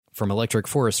From Electric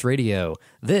Forest Radio,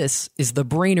 this is the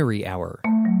Brainery Hour.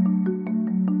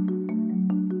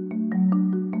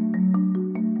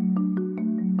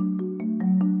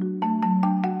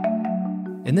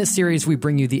 In this series, we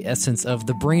bring you the essence of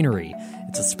the Brainery.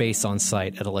 It's a space on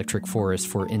site at Electric Forest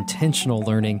for intentional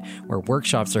learning where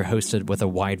workshops are hosted with a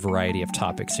wide variety of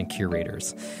topics and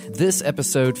curators. This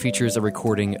episode features a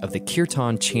recording of the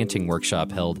Kirtan Chanting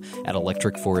Workshop held at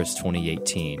Electric Forest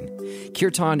 2018.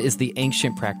 Kirtan is the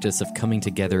ancient practice of coming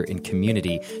together in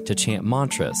community to chant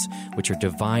mantras, which are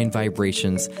divine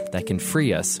vibrations that can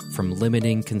free us from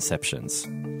limiting conceptions.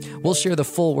 We'll share the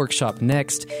full workshop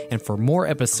next, and for more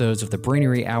episodes of the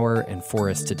Brainery Hour and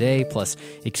Forest Today, plus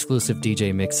exclusive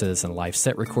DJ mixes and live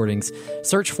set recordings,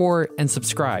 search for and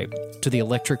subscribe to the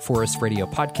Electric Forest Radio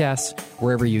podcast,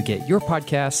 wherever you get your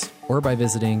podcasts, or by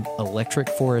visiting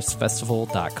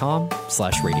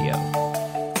electricforestfestival.com/radio.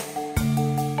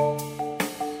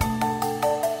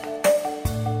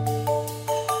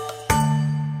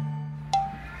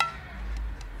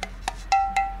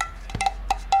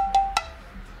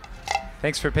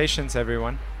 Thanks for patience,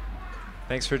 everyone.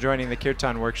 Thanks for joining the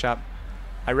Kirtan workshop.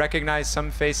 I recognize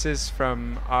some faces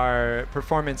from our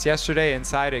performance yesterday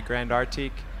inside at Grand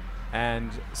Artik, and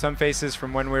some faces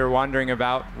from when we were wandering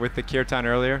about with the Kirtan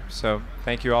earlier, so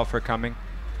thank you all for coming.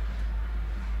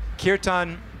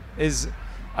 Kirtan is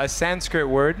a Sanskrit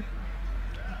word,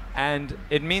 and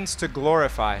it means to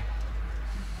glorify.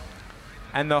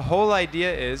 And the whole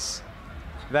idea is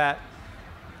that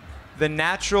the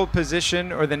natural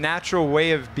position or the natural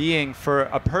way of being for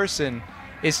a person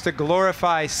is to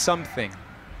glorify something.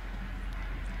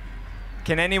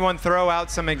 Can anyone throw out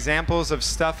some examples of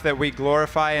stuff that we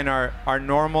glorify in our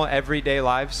normal everyday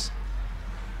lives?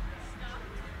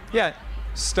 Yeah,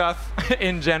 stuff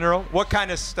in general. What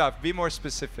kind of stuff? Be more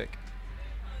specific.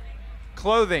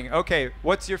 Clothing. Okay,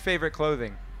 what's your favorite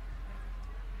clothing?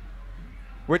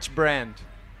 Which brand?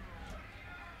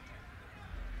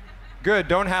 Good,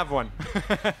 don't have one.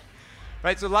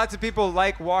 Right, so lots of people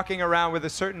like walking around with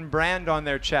a certain brand on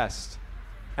their chest.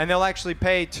 And they'll actually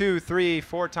pay 2, 3,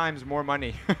 4 times more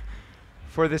money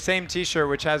for the same t-shirt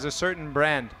which has a certain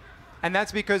brand. And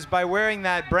that's because by wearing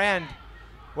that brand,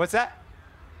 what's that?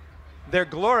 They're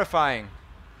glorifying.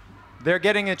 They're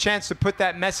getting a chance to put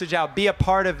that message out, be a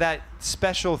part of that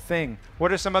special thing.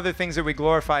 What are some other things that we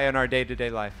glorify in our day-to-day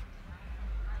life?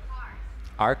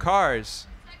 Our cars.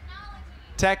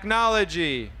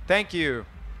 Technology. Thank you.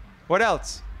 What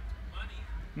else?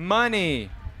 Money.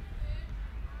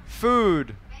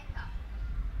 Food.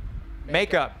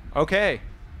 Makeup. Okay.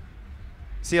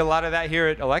 See a lot of that here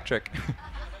at Electric.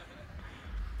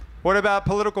 What about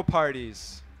political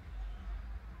parties?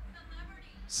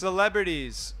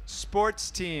 Celebrities.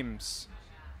 Sports teams.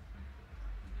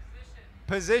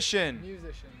 Position.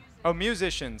 Musicians. Oh,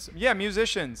 musicians. Yeah,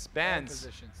 musicians. Bands.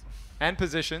 And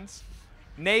positions.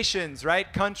 Nations,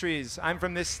 right? Countries. I'm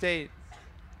from this state.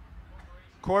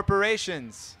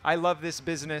 Corporations. I love this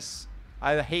business.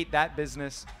 I hate that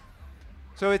business.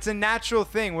 So it's a natural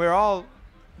thing. We're all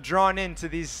drawn into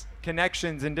these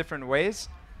connections in different ways.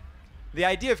 The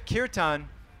idea of Kirtan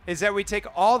is that we take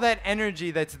all that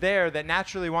energy that's there that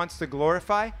naturally wants to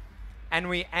glorify, and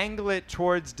we angle it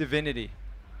towards divinity.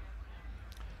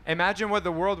 Imagine what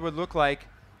the world would look like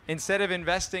instead of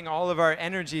investing all of our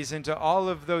energies into all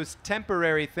of those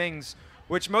temporary things,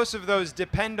 which most of those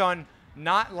depend on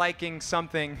not liking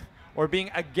something or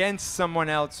being against someone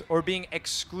else or being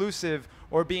exclusive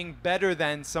or being better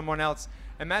than someone else.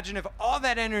 Imagine if all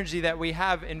that energy that we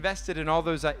have invested in all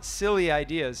those silly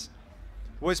ideas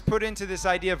was put into this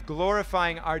idea of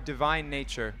glorifying our divine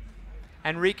nature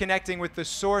and reconnecting with the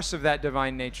source of that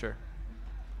divine nature.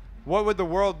 What would the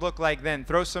world look like then?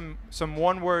 Throw some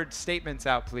one-word statements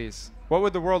out, please. What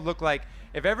would the world look like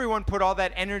if everyone put all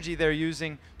that energy they're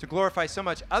using to glorify so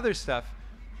much other stuff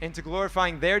into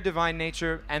glorifying their divine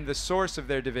nature and the source of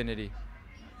their divinity?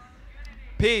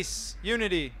 Peace,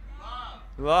 unity,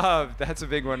 love. That's a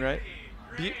big one, right?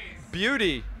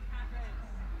 Beauty,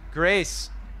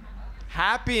 grace,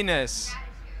 happiness,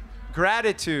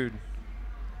 gratitude.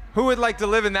 Who would like to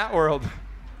live in that world?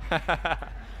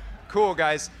 Cool,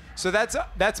 guys. So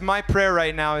that's my prayer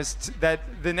right now, is that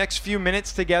the next few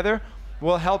minutes together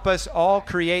will help us all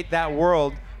create that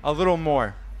world a little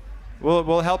more.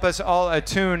 Will help us all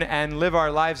attune and live our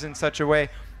lives in such a way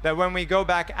that when we go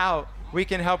back out, we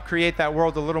can help create that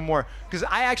world a little more. Because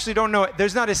I actually don't know,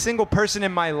 there's not a single person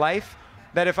in my life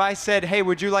that if I said, hey,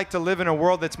 would you like to live in a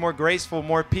world that's more graceful,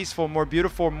 more peaceful, more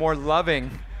beautiful, more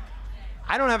loving?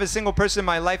 I don't have a single person in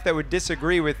my life that would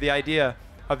disagree with the idea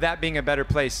of that being a better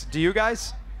place. Do you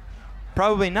guys?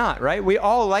 Probably not, right? We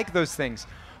all like those things.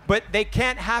 But they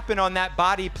can't happen on that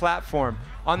body platform,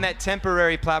 on that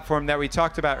temporary platform that we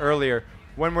talked about earlier,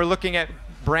 when we're looking at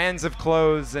brands of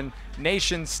clothes and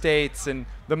nation states and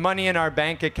the money in our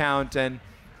bank account and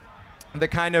the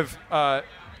kind of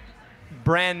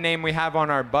brand name we have on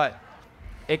our butt.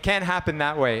 It can't happen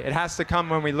that way. It has to come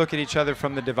when we look at each other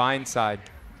from the divine side.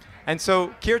 And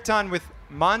so kirtan with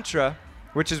mantra,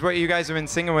 which is what you guys have been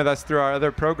singing with us through our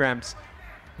other programs,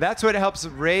 that's what helps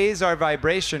raise our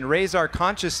vibration, raise our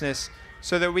consciousness,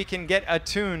 so that we can get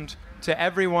attuned to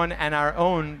everyone and our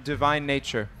own divine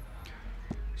nature.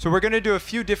 So we're going to do a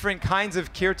few different kinds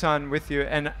of kirtan with you,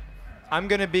 and I'm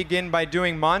going to begin by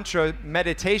doing mantra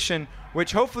meditation,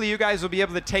 which hopefully you guys will be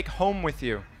able to take home with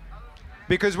you.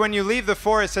 Because when you leave the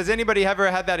forest, has anybody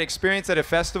ever had that experience at a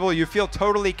festival? You feel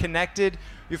totally connected,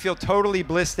 you feel totally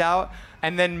blissed out,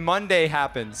 and then Monday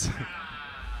happens.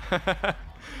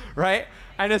 Right?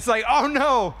 And it's like, oh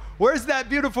no, where's that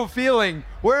beautiful feeling?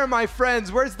 Where are my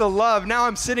friends? Where's the love? Now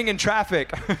I'm sitting in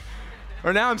traffic.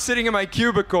 Or now I'm sitting in my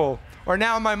cubicle. Or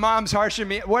now my mom's harshing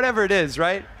me. Whatever it is,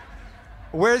 right?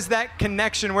 Where's that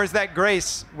connection? Where's that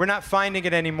grace? We're not finding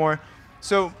it anymore.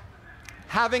 So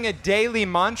having a daily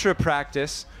mantra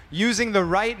practice, using the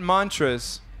right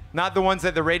mantras, not the ones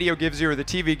that the radio gives you or the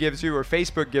TV gives you or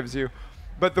Facebook gives you,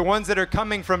 but the ones that are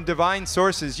coming from divine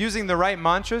sources, using the right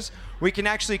mantras, we can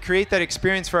actually create that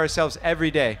experience for ourselves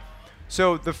every day.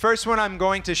 So the first one I'm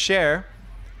going to share,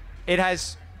 it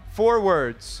has 4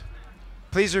 words.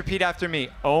 Please repeat after me.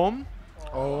 Om.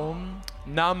 Om.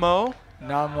 Namo.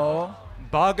 Namo.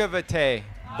 Bhagavate.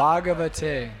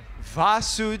 Bhagavate.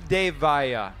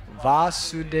 Vasudevaya.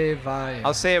 Vasudevaya.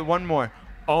 I'll say it one more.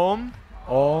 Om.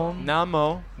 Om.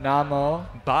 Namo. Namo.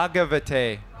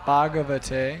 Bhagavate.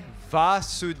 Bhagavate.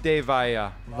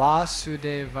 Vasudevaya.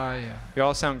 Vasudevaya. You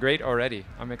all sound great already.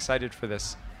 I'm excited for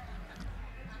this.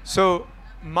 So,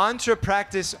 mantra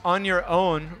practice on your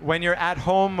own when you're at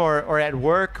home or at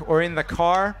work or in the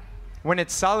car. When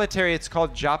it's solitary, it's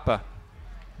called japa.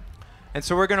 And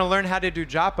so we're going to learn how to do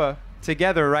japa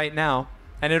together right now.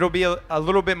 And it'll be a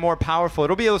little bit more powerful.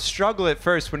 It'll be a struggle at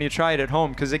first when you try it at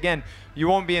home, because again, you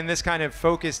won't be in this kind of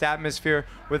focused atmosphere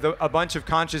with a bunch of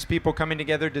conscious people coming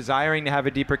together, desiring to have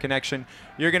a deeper connection.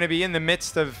 You're going to be in the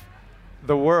midst of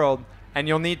the world, and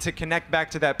you'll need to connect back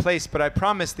to that place. But I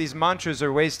promise these mantras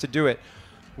are ways to do it.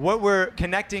 What we're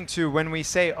connecting to when we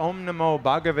say Om Namo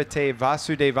Bhagavate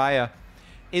Vasudevaya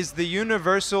is the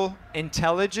universal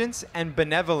intelligence and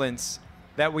benevolence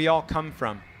that we all come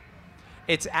from.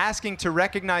 It's asking to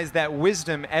recognize that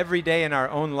wisdom every day in our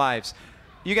own lives.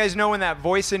 You guys know when that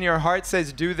voice in your heart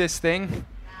says, do this thing?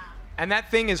 And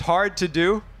that thing is hard to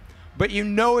do, but you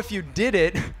know if you did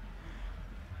it,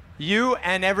 you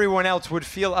and everyone else would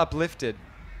feel uplifted.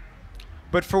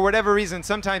 But for whatever reason,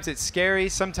 sometimes it's scary.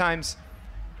 Sometimes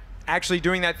actually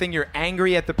doing that thing, you're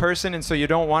angry at the person, and so you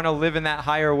don't want to live in that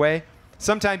higher way.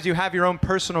 Sometimes you have your own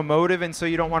personal motive, and so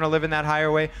you don't want to live in that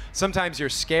higher way. Sometimes you're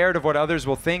scared of what others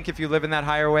will think if you live in that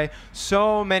higher way.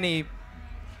 So many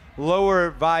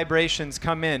lower vibrations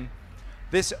come in.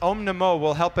 This Om Namo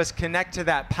will help us connect to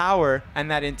that power and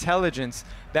that intelligence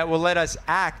that will let us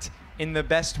act in the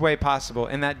best way possible,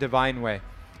 in that divine way.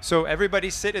 So everybody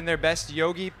sit in their best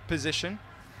yogi position.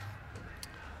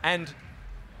 And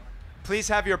please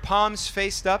have your palms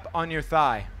faced up on your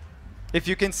thigh. If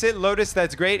you can sit lotus,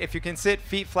 that's great. If you can sit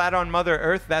feet flat on Mother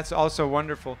Earth, that's also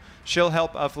wonderful. She'll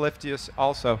help uplift you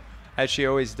also, as she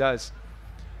always does.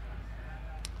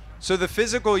 So the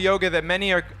physical yoga that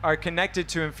many are connected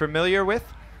to and familiar with,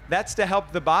 that's to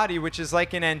help the body, which is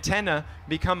like an antenna,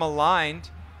 become aligned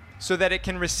so that it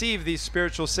can receive these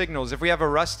spiritual signals. If we have a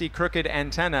rusty, crooked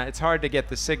antenna, it's hard to get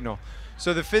the signal.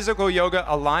 So the physical yoga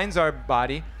aligns our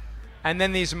body, and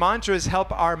then these mantras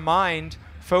help our mind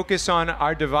focus on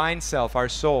our divine self, our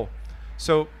soul.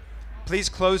 So please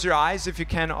close your eyes if you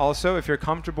can also, if you're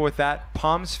comfortable with that,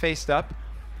 palms faced up.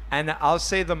 And I'll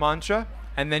say the mantra,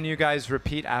 and then you guys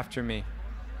repeat after me.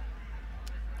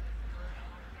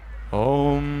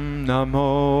 Om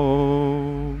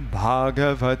Namo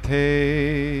Bhagavate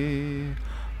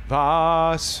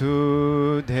Vasudevaya.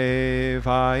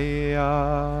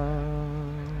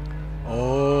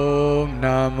 Om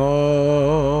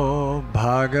Namo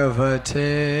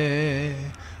Bhagavate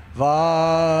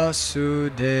Vasudevaya.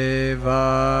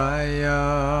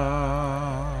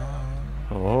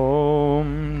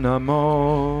 Om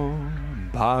Namo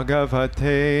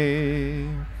Bhagavate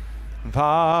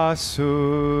Vasudevaya.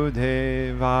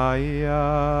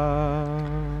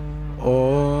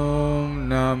 Om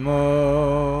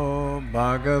Namo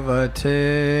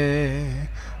Bhagavate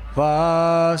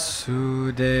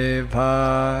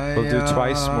Vasudevaya. We'll do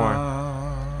twice more.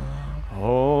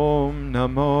 Om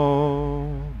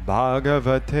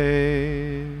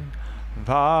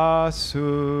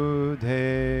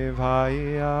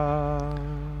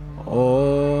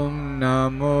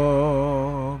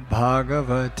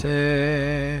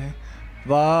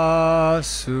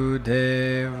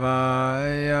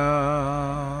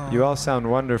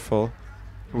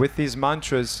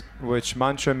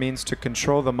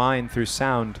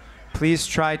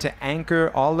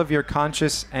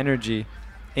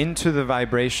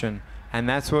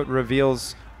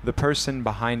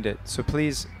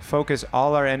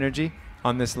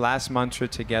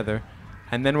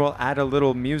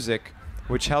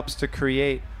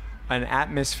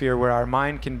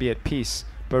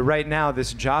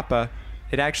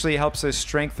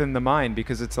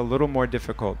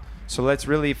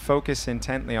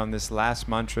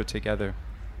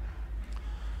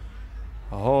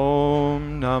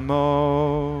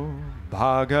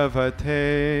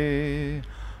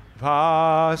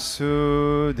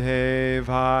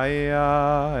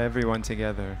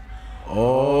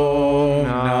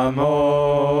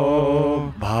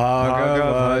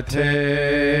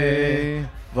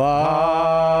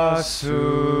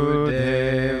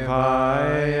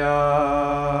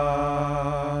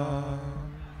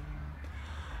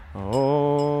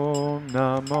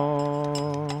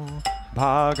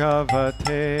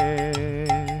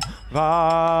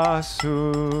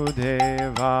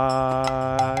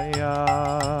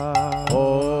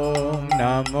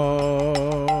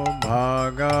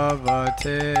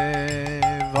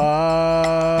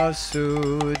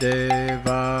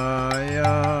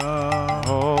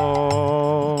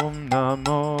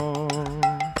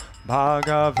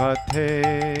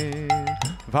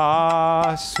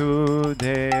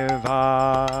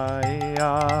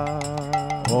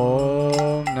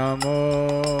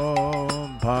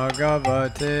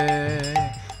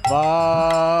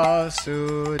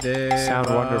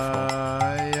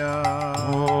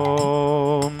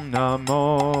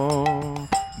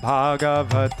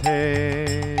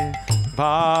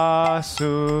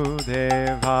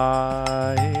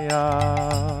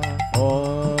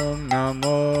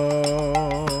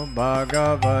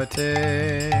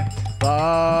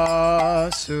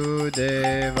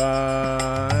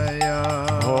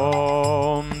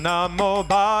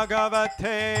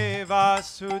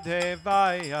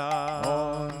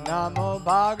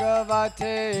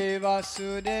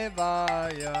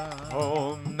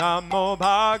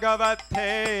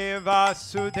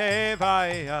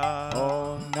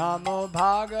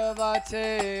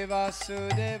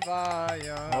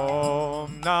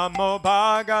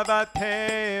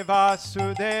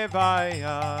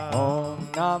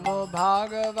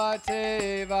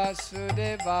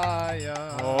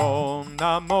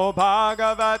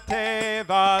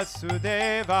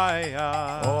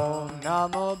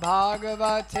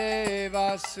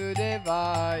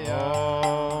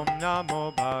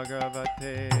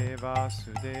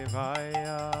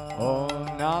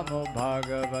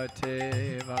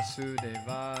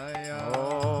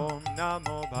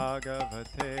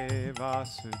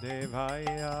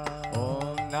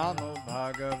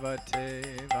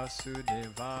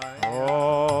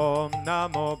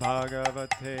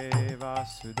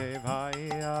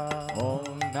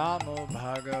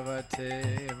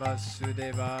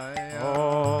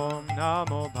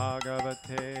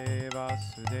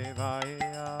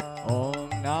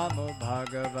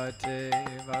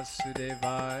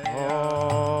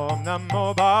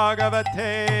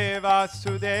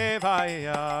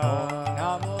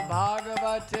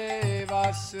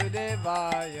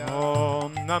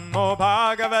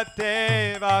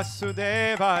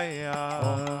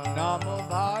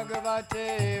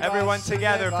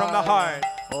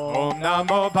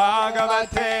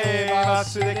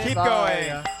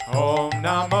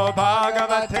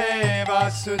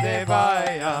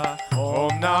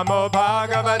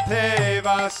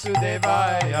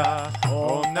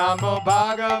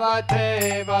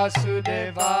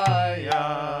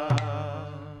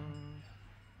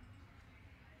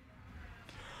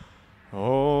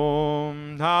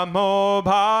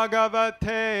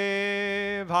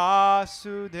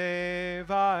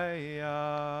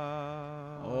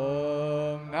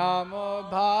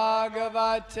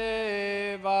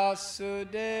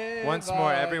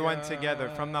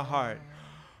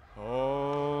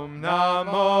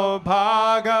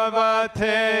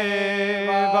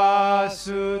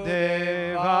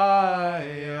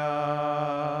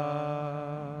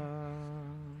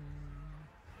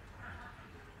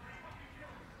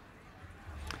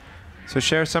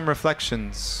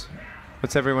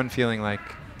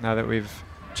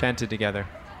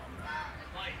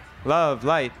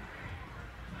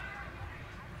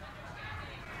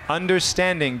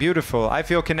Understanding, beautiful. I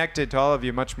feel connected to all of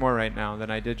you much more right now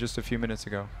than I did just a few minutes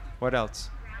ago. What else?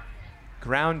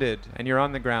 Grounded, and you're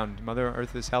on the ground. Mother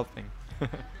Earth is helping.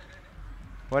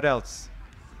 What else?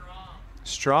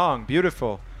 Strong,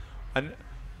 beautiful.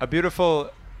 A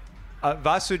beautiful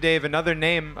Vasudev, another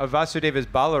name of Vasudev is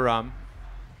Balaram,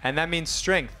 and that means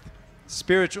strength,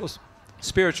 spiritual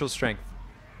strength.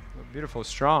 Beautiful,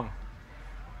 strong.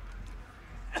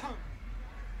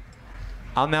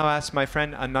 I'll now ask my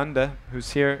friend Ananda,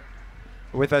 who's here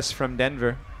with us from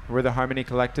Denver. We're the Harmony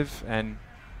Collective, and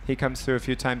he comes through a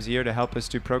few times a year to help us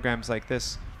do programs like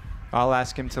this. I'll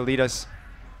ask him to lead us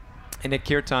in a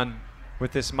kirtan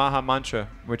with this Maha Mantra,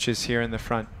 which is here in the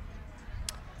front.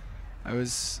 I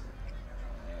was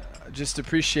just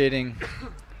appreciating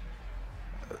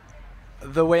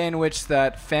the way in which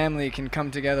that family can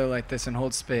come together like this and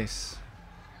hold space.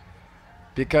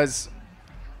 Because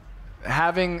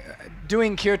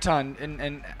doing kirtan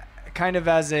and kind of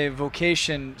as a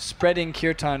vocation, spreading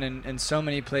kirtan in so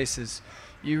many places,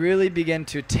 you really begin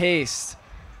to taste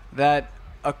that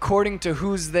according to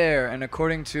who's there and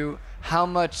according to how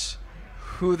much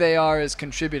who they are is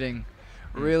contributing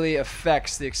really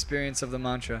affects the experience of the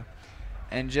mantra.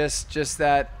 And just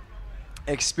that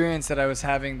experience that I was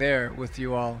having there with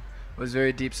you all was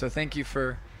very deep. So thank you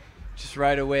for just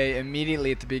right away,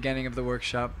 immediately at the beginning of the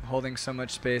workshop, holding so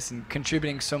much space and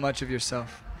contributing so much of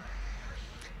yourself.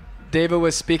 Deva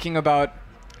was speaking about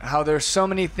how there are so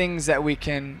many things that we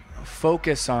can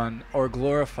focus on or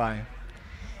glorify.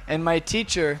 And my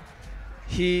teacher,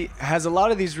 he has a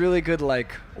lot of these really good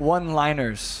like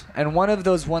one-liners. And one of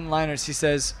those one-liners, he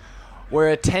says, where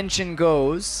attention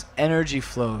goes, energy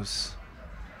flows.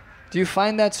 Do you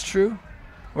find that's true?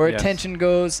 Where Yes. attention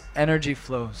goes, energy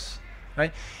flows,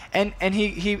 right? And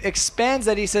he expands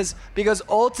that. He says, because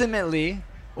ultimately,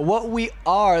 what we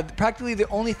are, practically the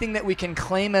only thing that we can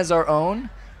claim as our own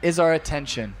is our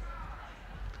attention.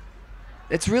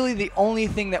 It's really the only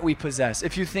thing that we possess,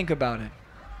 if you think about it.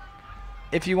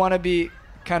 If you want to be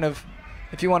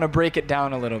if you want to break it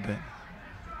down a little bit.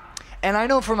 And I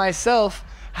know for myself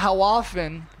how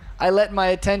often I let my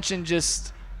attention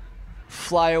just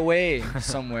fly away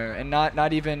somewhere and I'm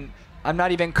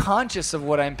not even conscious of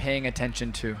what I'm paying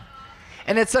attention to.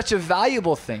 And it's such a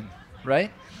valuable thing,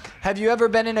 right? Have you ever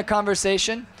been in a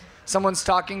conversation, someone's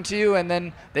talking to you and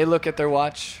then they look at their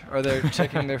watch or they're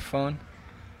checking their phone?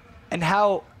 And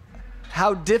how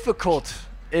difficult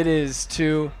it is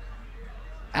to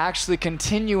actually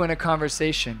continue in a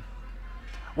conversation.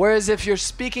 Whereas if you're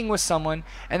speaking with someone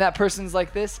and that person's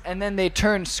like this and then they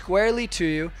turn squarely to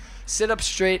you, sit up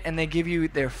straight, and they give you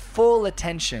their full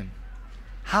attention,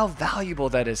 how valuable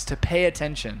that is to pay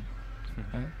attention.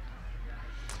 Right?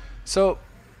 So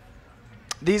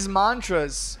these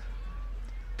mantras,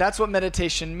 that's what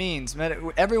meditation means.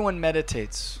 Everyone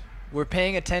meditates. We're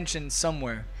paying attention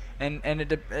somewhere. And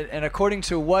according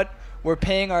to what we're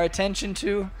paying our attention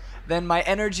to, then my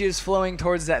energy is flowing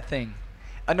towards that thing.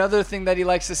 Another thing that he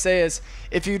likes to say is,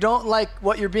 if you don't like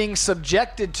what you're being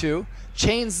subjected to,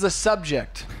 change the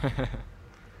subject.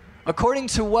 According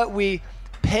to what we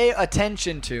pay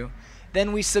attention to,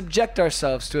 then we subject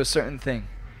ourselves to a certain thing.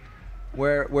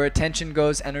 Where attention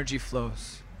goes, energy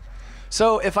flows.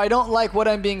 So if I don't like what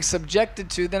I'm being subjected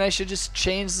to, then I should just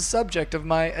change the subject of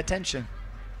my attention.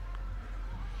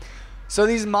 So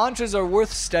these mantras are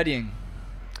worth studying.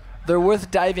 They're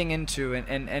worth diving into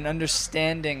and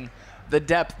understanding the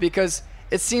depth, because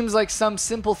it seems like some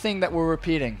simple thing that we're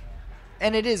repeating.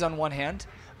 And it is on one hand,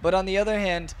 but on the other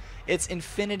hand, it's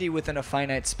infinity within a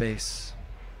finite space.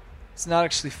 It's not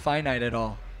actually finite at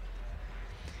all.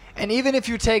 And even if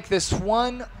you take this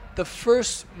one, the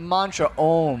first mantra,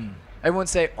 Om. Everyone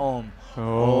say Om.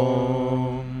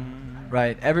 Om.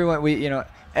 Right. Everyone,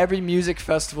 every music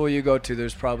festival you go to,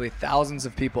 there's probably thousands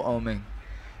of people oming.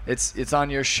 It's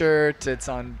on your shirt, it's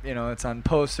on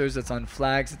posters, it's on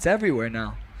flags, it's everywhere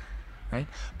now. Right?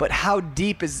 But how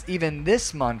deep is even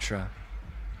this mantra?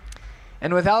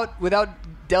 And without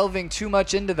delving too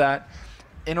much into that,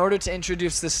 in order to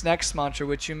introduce this next mantra,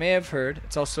 which you may have heard,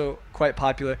 it's also quite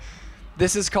popular,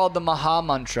 this is called the Maha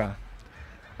Mantra.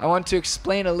 I want to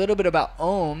explain a little bit about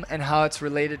Om and how it's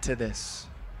related to this.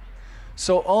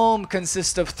 So Om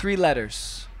consists of 3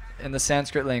 letters in the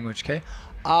Sanskrit language, okay?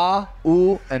 A,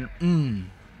 U, and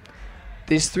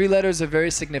These 3 letters are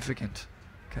very significant,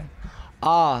 okay?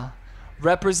 A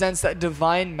represents that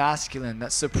divine masculine,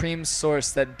 that supreme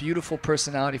source, that beautiful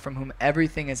personality from whom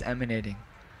everything is emanating.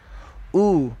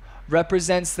 U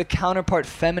represents the counterpart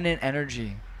feminine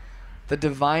energy, the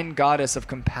divine goddess of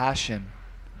compassion.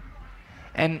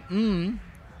 And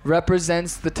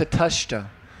represents the Tatashta,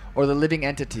 or the living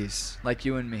entities like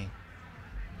you and me.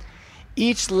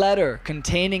 Each letter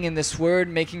containing in this word,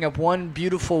 making up one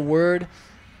beautiful word,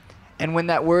 and when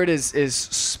that word is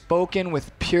spoken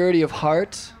with purity of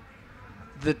heart,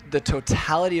 the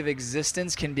totality of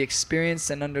existence can be experienced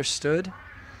and understood.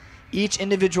 Each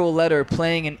individual letter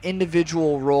playing an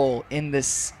individual role in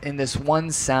this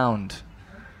one sound,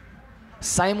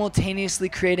 simultaneously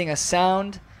creating a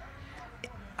sound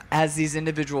as these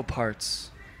individual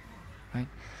parts. Right?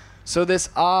 So this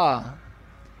ah,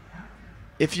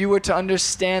 if you were to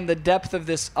understand the depth of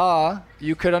this ah,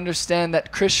 you could understand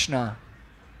that Krishna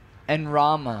and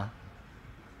Rama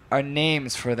are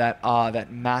names for that ah,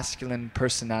 that masculine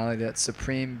personality, that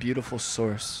supreme beautiful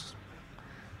source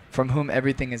from whom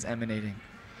everything is emanating.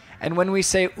 And when we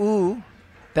say U,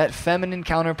 that feminine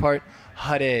counterpart,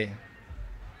 Hare,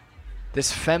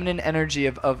 this feminine energy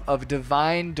of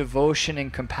divine devotion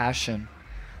and compassion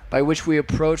by which we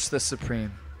approach the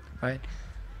Supreme, right?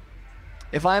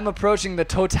 If I'm approaching the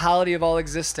totality of all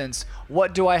existence,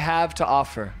 what do I have to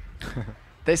offer?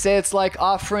 They say it's like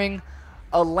offering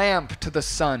a lamp to the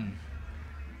sun.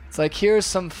 It's like, here's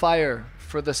some fire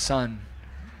for the sun.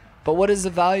 But what is the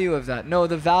value of that? No,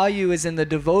 the value is in the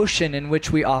devotion in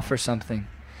which we offer something.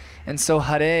 And so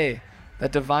Hare,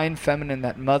 that divine feminine,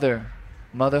 that mother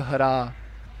Hara,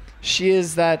 she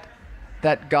is that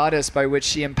goddess by which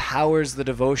she empowers the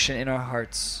devotion in our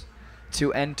hearts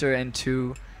to enter and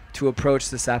to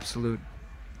approach this absolute.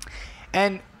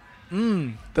 And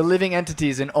the living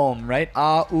entities in Om, right?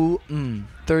 A, U,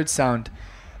 third sound.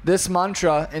 This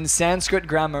mantra in Sanskrit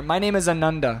grammar, my name is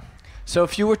Ananda. So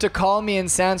if you were to call me in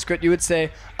Sanskrit, you would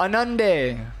say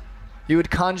Anande. You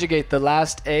would conjugate the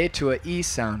last A to a E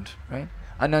sound, right?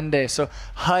 Anande. So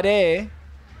Hare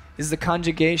is the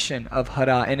conjugation of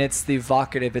Hara, and it's the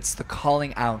vocative, it's the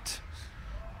calling out,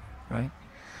 right?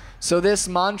 So this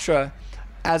mantra,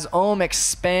 as Om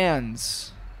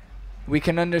expands, we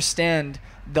can understand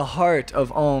the heart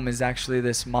of Om is actually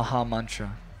this Maha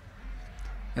Mantra.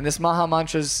 And this Maha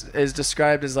Mantra is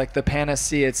described as like the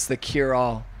panacea, it's the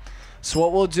cure-all. So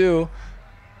what we'll do,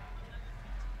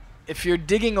 if you're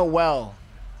digging a well,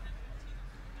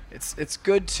 it's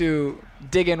good to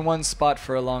dig in one spot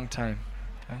for a long time.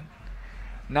 Okay?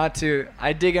 Not to,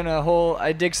 I dig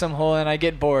some hole and I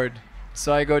get bored,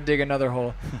 so I go dig another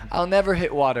hole. I'll never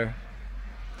hit water.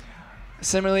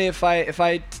 Similarly,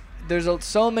 there's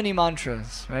so many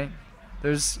mantras, right?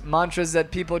 There's mantras that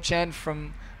people chant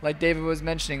from, like David was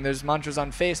mentioning, there's mantras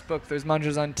on Facebook, there's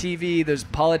mantras on TV, there's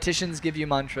politicians give you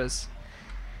mantras.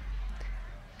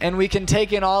 And we can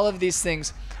take in all of these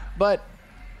things, but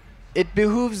it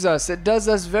behooves us, it does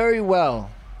us very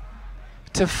well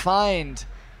to find,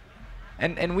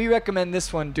 and we recommend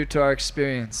this one due to our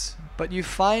experience, but you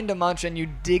find a mantra and you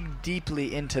dig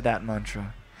deeply into that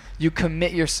mantra. You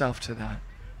commit yourself to that.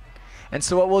 And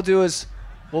so what we'll do is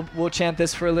we'll chant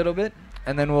this for a little bit,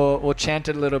 and then we'll chant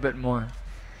it a little bit more.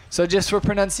 So just for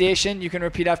pronunciation, you can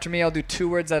repeat after me. I'll do 2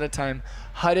 words at a time.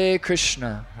 Hare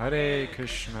Krishna. Hare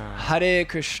Krishna. Hare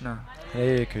Krishna.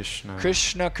 Hare Krishna.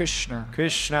 Krishna Krishna.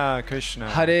 Krishna Krishna.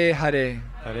 Hare Hare.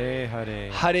 Hare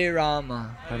Hare. Hare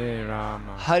Rama. Hare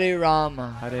Rama. Hare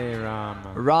Rama. Hare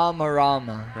Rama. Rama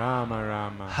Rama. Rama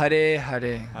Rama. Hare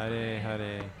Hare. Hare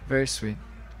Hare. Very sweet.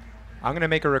 I'm going to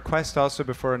make a request also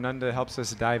before Ananda helps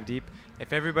us dive deep.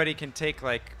 If everybody can take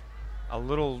like a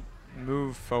little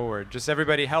move forward. Just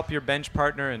everybody help your bench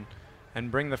partner and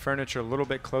bring the furniture a little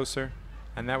bit closer.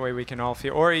 And that way we can all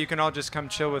feel, or you can all just come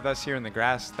chill with us here in the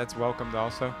grass. That's welcomed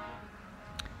also.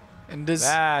 And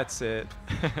that's it.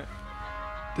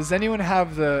 Does anyone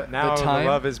have the now time?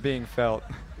 The love is being felt.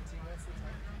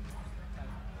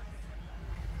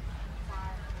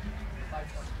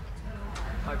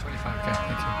 5:25. Okay,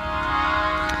 thank you.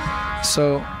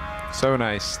 So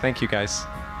nice. Thank you, guys.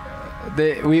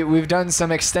 We've done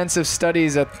some extensive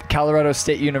studies at Colorado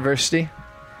State University,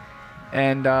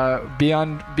 and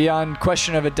beyond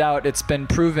question of a doubt, it's been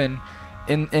proven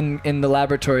in the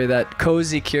laboratory that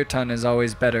cozy kirtan is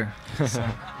always better. So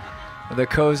the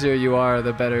cozier you are,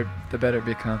 the better it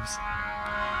becomes.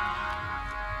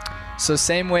 So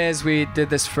same way as we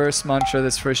did this first mantra,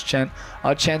 this first chant,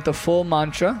 I'll chant the full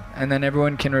mantra, and then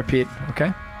everyone can repeat,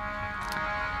 okay?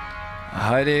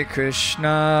 Hare Krishna,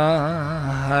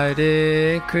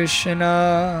 Hare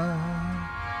Krishna,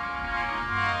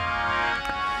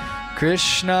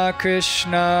 Krishna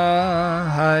Krishna,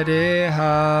 Hare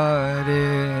Hare,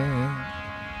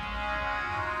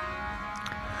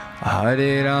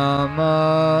 Hare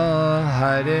Rama,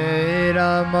 Hare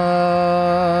Rama,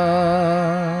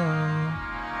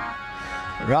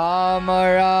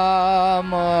 Rama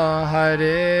Rama,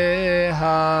 Hare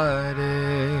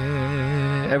Hare.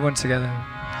 Everyone together.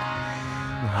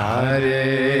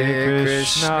 Hare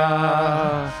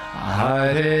Krishna,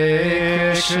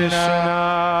 Hare Krishna,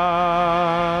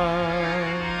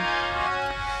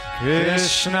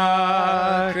 Krishna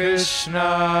Krishna,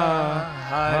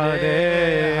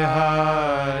 Hare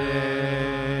Hare,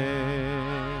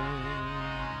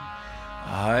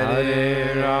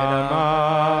 Hare Rama,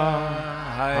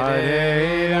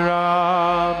 Hare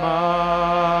Rama,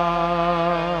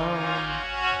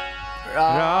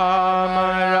 Rama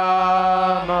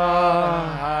Rama,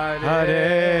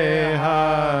 Hare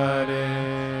Hare.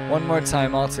 One more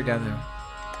time, all together.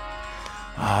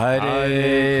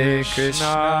 Hare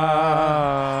Krishna,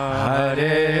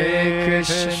 Hare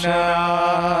Krishna,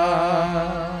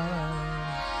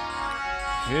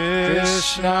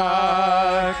 Krishna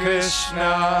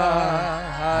Krishna,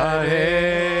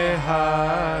 Hare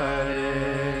Hare,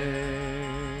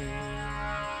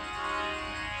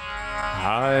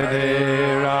 Hare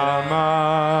Rama,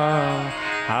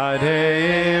 Hare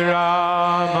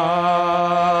Rama,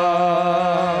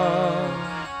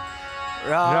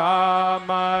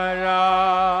 Rama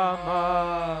Rama,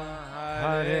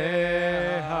 Hare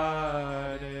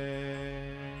Hare.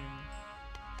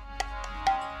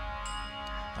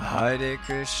 Hare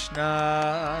Krishna,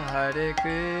 Hare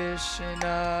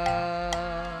Krishna,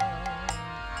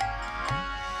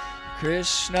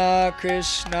 Krishna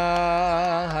Krishna,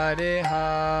 Hare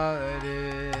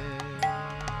Hare,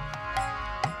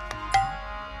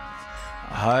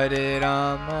 Hare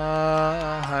Rama,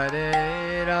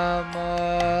 Hare Rama,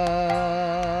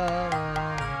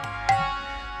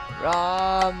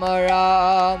 Rama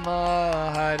Rama,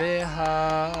 Hare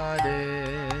Hare,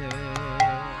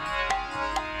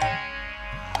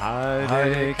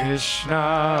 Hare Krishna,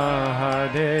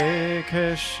 Hare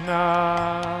Krishna,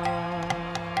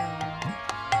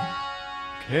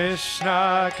 Krishna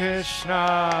Krishna,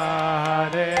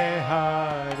 Hare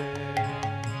Hare,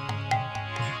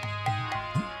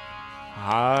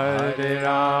 Hare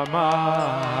Rama,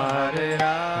 Hare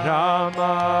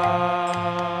Rama,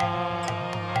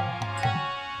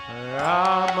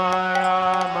 Rama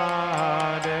Rama,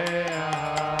 Hare Hare,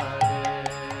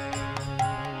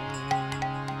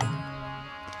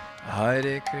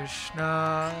 Hare Krishna,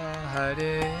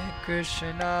 Hare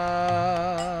Krishna,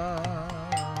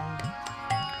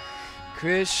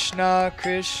 Krishna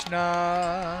Krishna,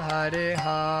 Hare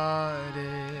Hare,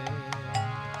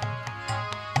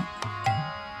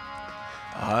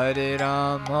 Hare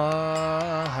Rama,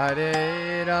 Hare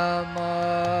Rama,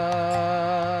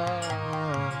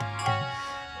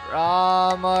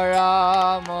 Rama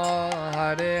Rama,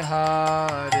 Hare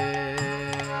Hare,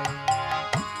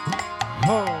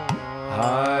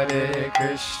 Hare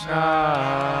Krishna,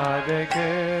 Hare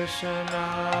Krishna,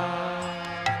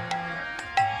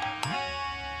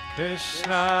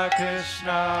 Krishna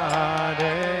Krishna,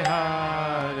 Hare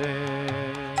Hare,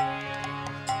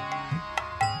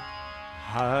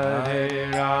 Hare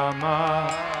Rama,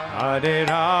 Hare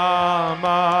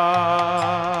Rama,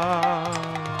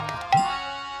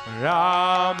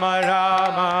 Rama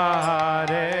Rama,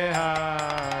 Hare Hare,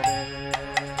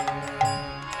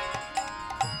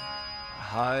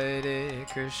 Hare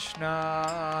Krishna,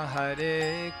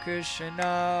 Hare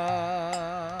Krishna,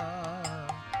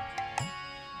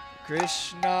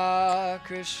 Krishna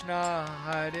Krishna,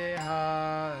 Hare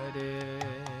Hare,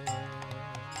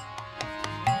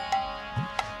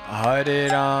 Hare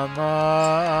Rama,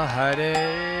 Hare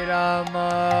Rama,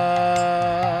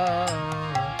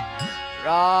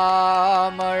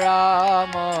 Rama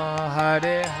Rama,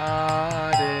 Hare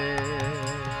Hare,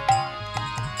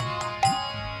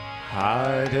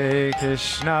 Hare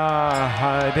Krishna,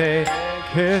 Hare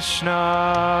Krishna,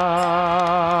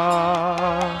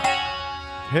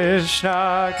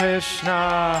 Krishna Krishna,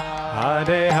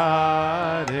 Hare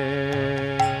Hare,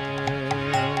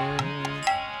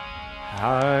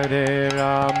 Hare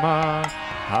Rama,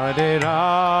 Hare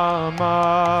Rama,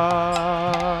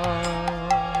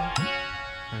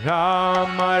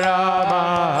 Rama Rama,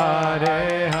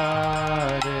 Hare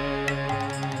Hare,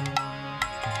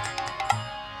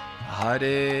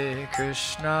 Hare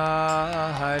Krishna,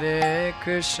 Hare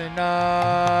Krishna,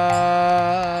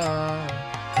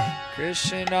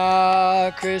 Krishna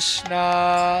Krishna,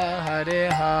 Hare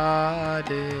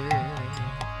Hare,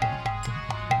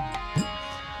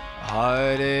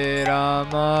 Hare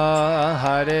Rama,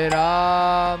 Hare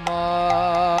Rama,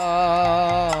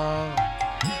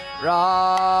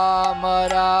 Rama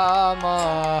Rama,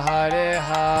 Hare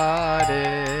Hare,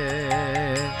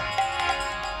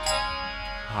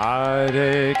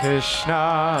 Hare Krishna,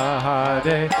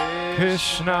 Hare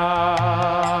Krishna,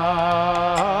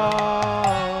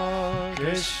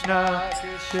 Krishna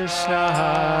Krishna,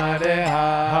 Hare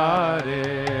Hare,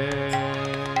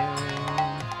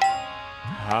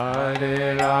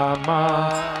 Hare Rama,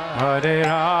 Hare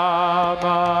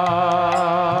Rama,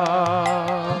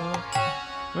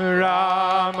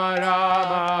 Rama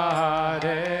Rama,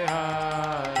 Hare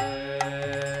Hare,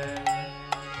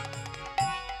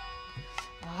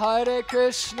 Hare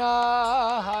Krishna,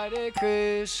 Hare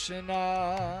Krishna,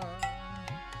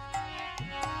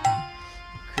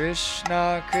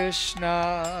 Krishna Krishna,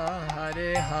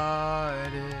 Hare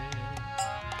Hare,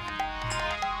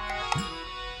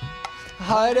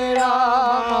 Hare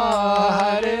Rama,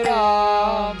 Hare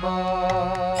Rama,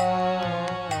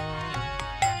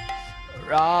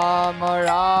 Rama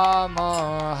Rama,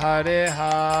 Hare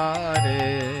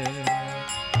Hare,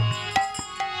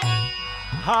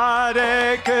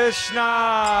 Hare Krishna,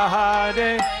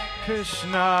 Hare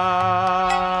Krishna,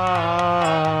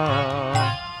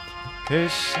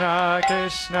 Krishna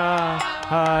Krishna,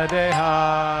 Hare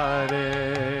Hare,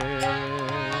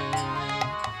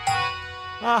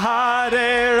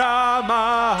 Hare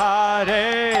Rama,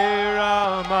 Hare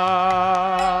Rama,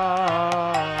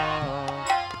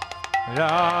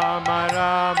 Rama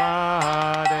Rama,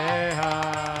 Hare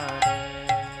Hare,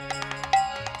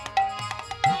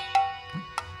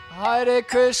 Hare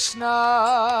Krishna,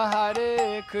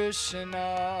 Hare Krishna,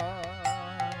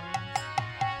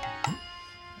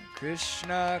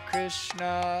 Krishna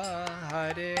Krishna,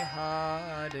 Hare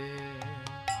Hare,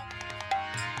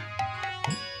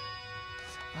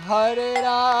 Hare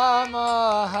Rama,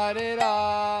 Hare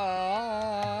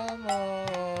Rama,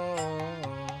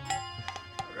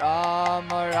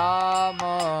 Rama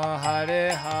Rama,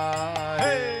 Hare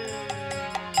Hare,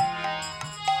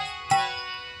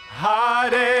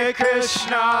 Hare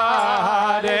Krishna,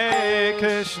 Hare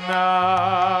Krishna,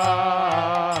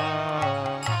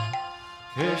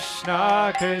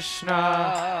 Krishna Krishna,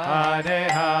 Hare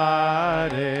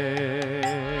Hare,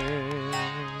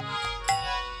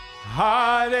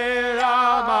 Hare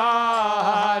Rama,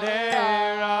 Hare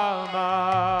Rama,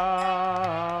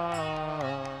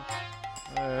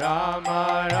 Rama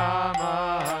Rama,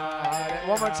 Hare.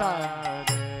 One more time.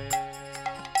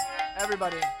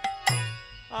 Everybody.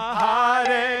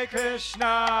 Hare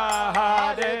Krishna,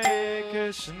 Hare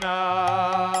Krishna,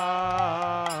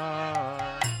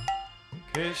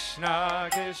 Krishna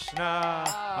Krishna,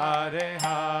 Hare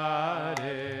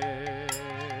Hare,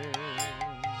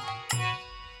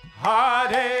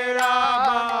 Hare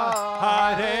Rama,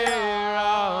 Hare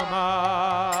Rama,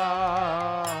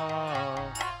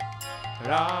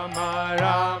 Rama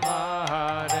Rama,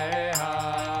 Hare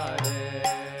Hare,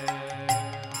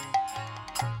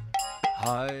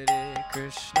 Hare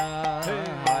Krishna,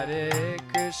 Hare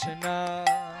Krishna,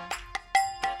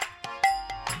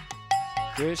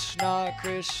 Krishna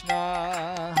Krishna,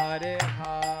 Hare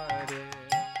Hare,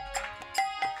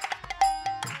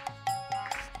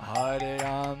 Hare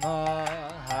Rama,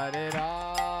 Hare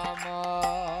Rama,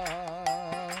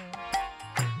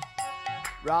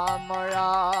 Rama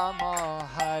Rama,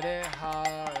 Hare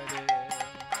Hare,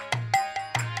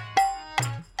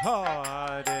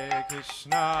 Hare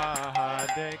Krishna,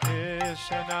 Hare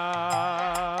Krishna,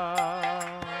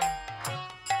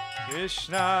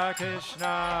 Krishna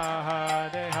Krishna,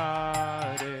 Hare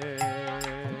Hare.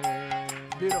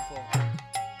 Beautiful.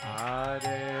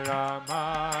 Hare Rama,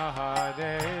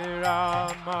 Hare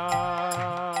Rama,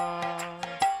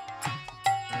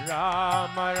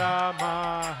 Rama Rama,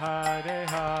 Hare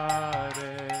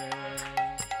Hare,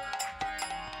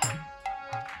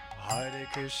 Hare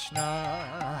Krishna,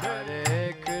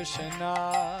 Hare Krishna,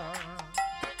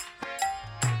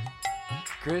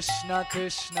 Krishna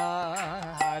Krishna,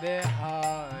 Hare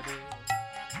Hare,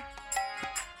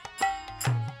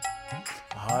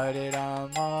 Hare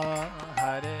Rama,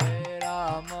 Hare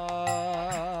Rama,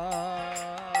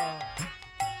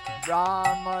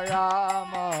 Rama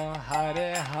Rama,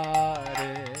 Hare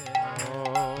Hare.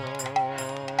 Oh,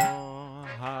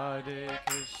 Hare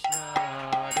Krishna,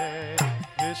 Hare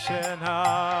Krishna,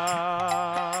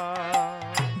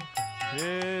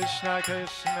 Krishna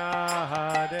Krishna,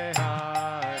 Hare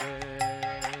Hare,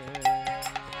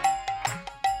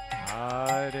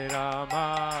 Hare Rama,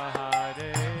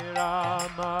 Hare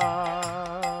Rama,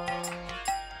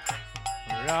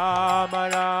 Rama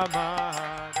Rama,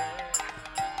 Hare.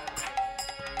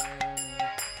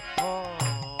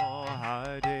 Oh,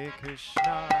 Hare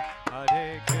Krishna, Hare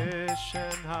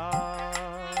Krishna,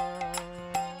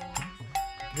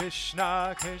 Krishna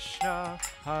Krishna,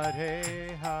 Hare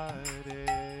Hare,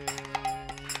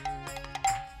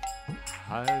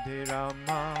 Hare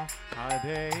Rama,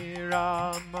 Hare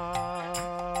Rama,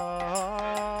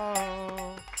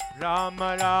 Rama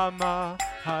Rama,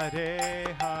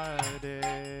 Hare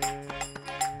Hare.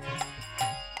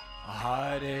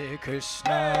 Hare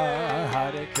Krishna,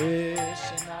 Hare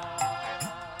Krishna,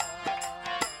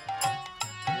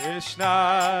 Krishna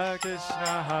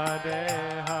Krishna Hare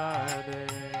Hare.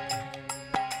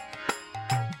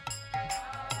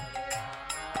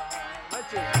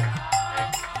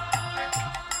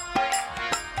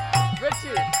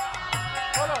 Richie,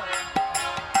 hold on.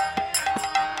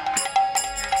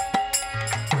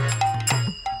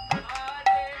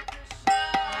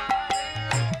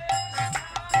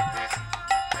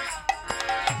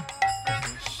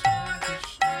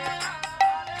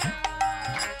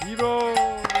 Hero.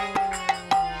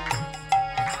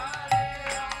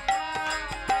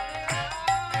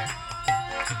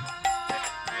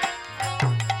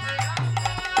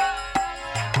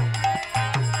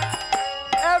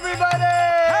 Everybody!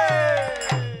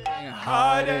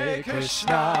 Hare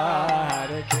Krishna,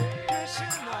 Hare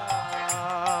Krishna,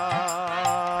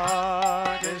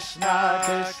 Krishna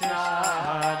Krishna,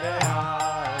 Hare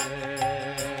Hare,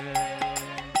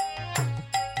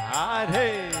 Hare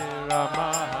Rama,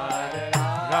 Hare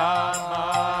Rama,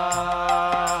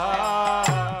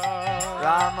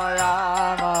 Rama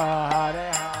Rama, Hare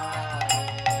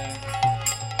Hare.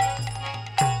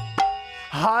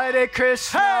 Hare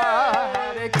Krishna,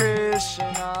 Hare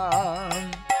Krishna,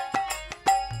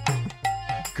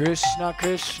 Krishna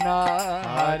Krishna,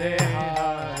 Hare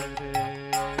Hare,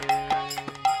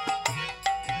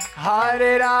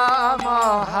 Hare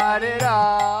Rama, Hare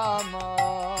Rama,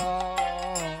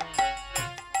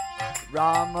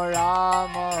 Rama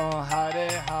Rama, Hare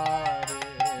Hare.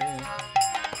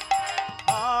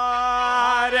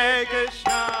 Hare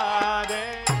Krishna,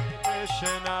 Hare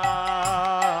Krishna,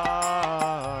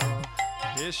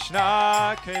 Krishna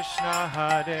Krishna,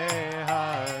 Hare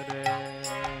Hare,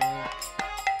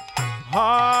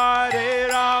 Hare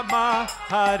Rama,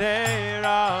 Hare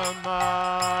Rama,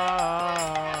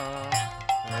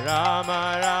 Rama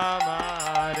Rama,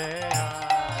 Hare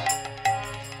Hare.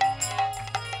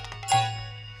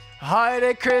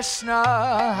 Hare Krishna,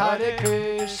 Hare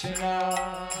Krishna,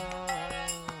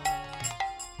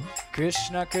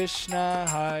 Krishna Krishna,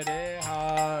 Hare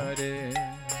Hare,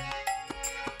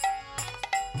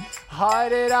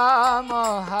 Hare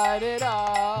Rama, Hare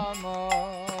Rama,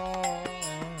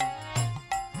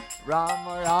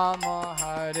 Rama Rama,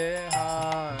 Hare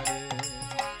Hare.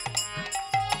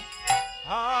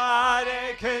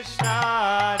 Hare Krishna,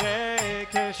 Hare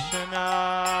Krishna,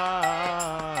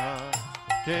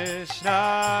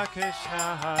 Krishna Krishna,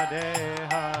 Hare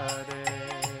Hare,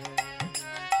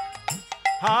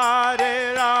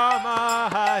 Hare Rama,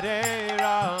 Hare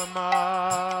Rama,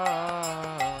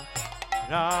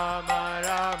 Rama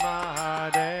Rama,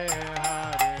 Hare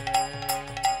Hare.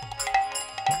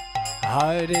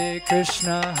 Hare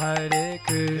Krishna, Hare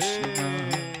Krishna,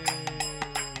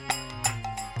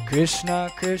 Krishna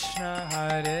Krishna,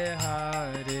 Hare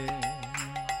Hare,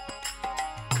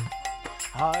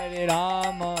 Hare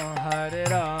Rama, Hare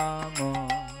Rama,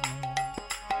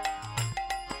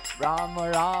 Rama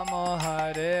Rama,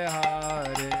 Hare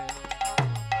Hare.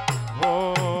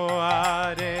 Oh,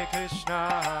 Hare Krishna,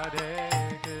 Hare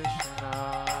Krishna,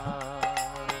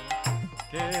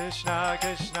 Krishna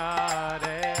Krishna,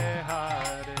 Hare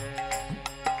Hare,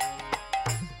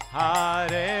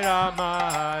 Hare Rama,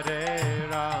 Hare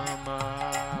Rama,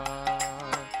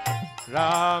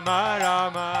 Rama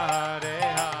Rama, Hare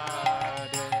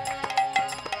Hare.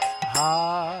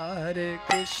 Hare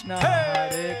Krishna,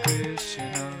 Hare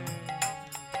Krishna,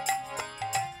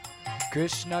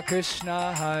 Krishna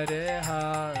Krishna, Hare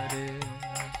Hare,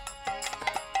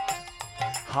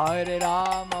 Hare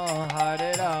Rama,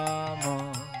 Hare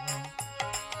Rama,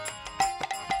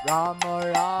 Rama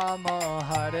Rama,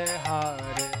 Hare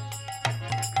Hare.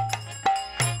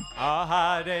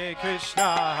 Hare Krishna,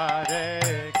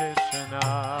 Hare Krishna,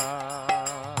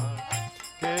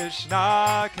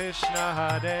 Krishna Krishna,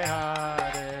 Hare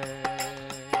Hare,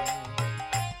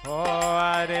 oh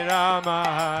Hare Rama,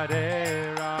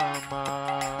 Hare Rama,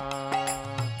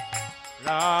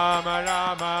 Rama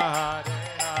Rama, Hare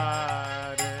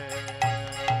Hare.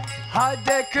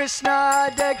 Hare Krishna,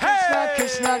 Hare Krishna,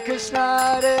 Krishna Krishna,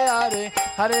 Hare Hare,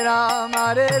 Hare Ram,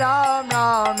 Hare Ram,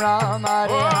 Ram Ram, Hare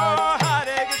Hare. Oh,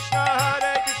 Hare Krishna,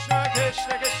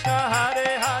 Krishna Krishna, Hare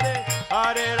Hare,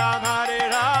 Hare Ram,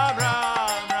 Ram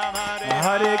Ram, Hare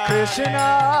Hare Hare.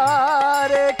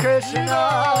 Krishna,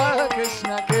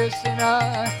 Krishna Krishna,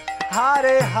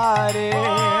 Hare Hare,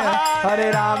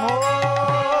 Hare Rama,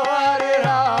 Hare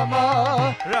Rama,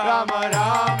 Rama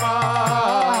Rama,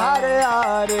 Hare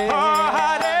Hare. Oh,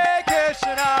 Hare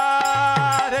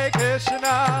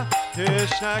Krishna,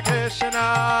 Krishna Krishna,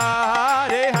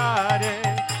 Hare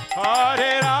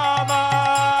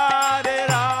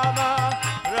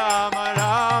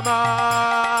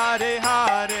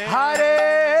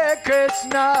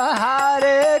Krishna,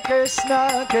 Hare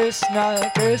Krishna,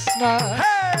 Krishna Krishna,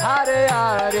 Hare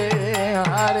Hare,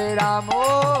 Hare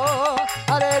Rama,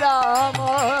 Hare Rama,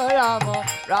 Rama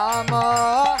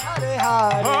Rama, Hare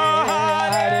Hare.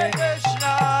 Hare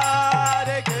Krishna,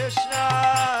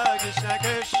 Krishna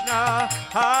Krishna,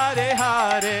 Hare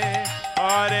Hare,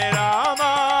 Hare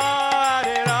Rama,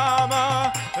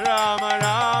 Rama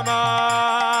Rama,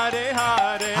 Hare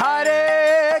Hare.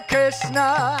 Hare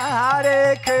Krishna,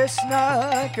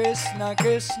 Krishna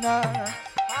Krishna,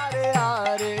 Hare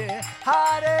Hare,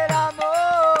 Hare Rama,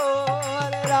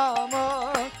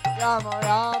 Rama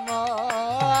Rama,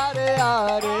 Hare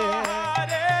Hare.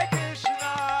 Hare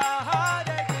Krishna,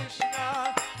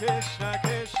 Krishna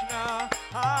Krishna,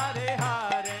 Hare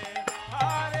Hare,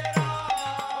 Hare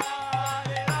Rama,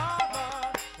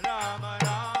 Rama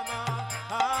Rama,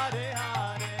 Hare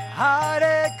Hare.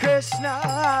 Hare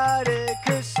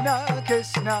Krishna,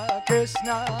 Krishna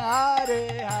Krishna, Hare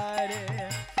Hare,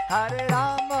 Hare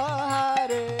Rama,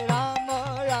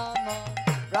 Rama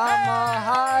Rama,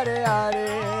 Hare Hare.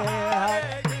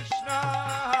 Hare Krishna,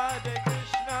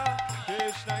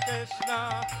 Krishna Krishna,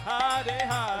 Hare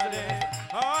Hare,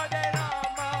 Hare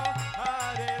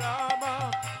Rama,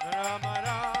 Rama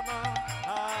Rama,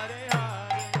 Hare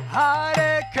Hare.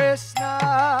 Hare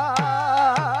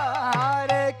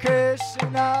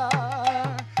Krishna,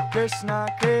 Krishna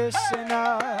Krishna,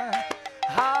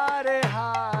 Hare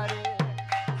Hare,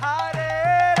 Hare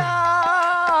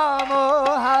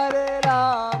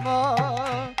Rama,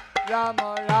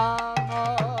 Rama Rama,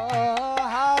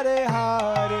 Hare Hare.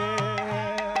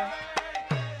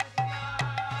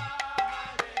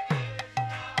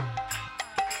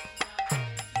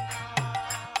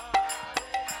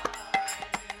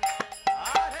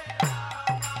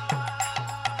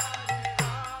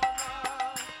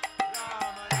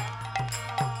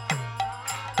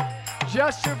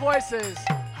 Just your voices.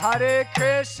 Hare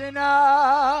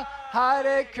Krishna,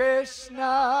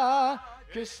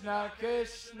 Krishna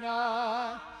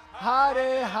Krishna,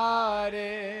 Hare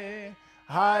Hare,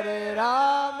 Hare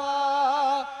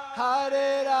Rama,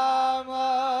 Rama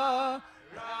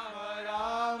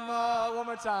Rama. One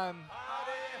more time.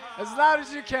 As loud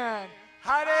as you can.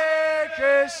 Hare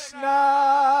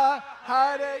Krishna,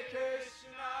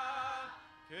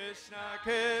 Krishna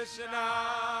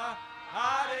Krishna,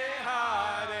 Hare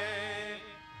Hare,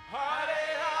 Hare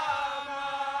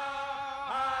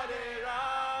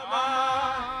Rama,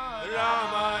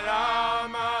 Rama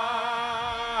Rama,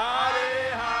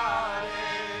 Hare Hare.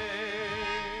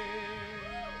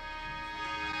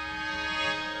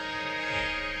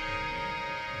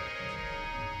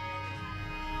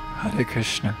 Hare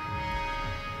Krishna.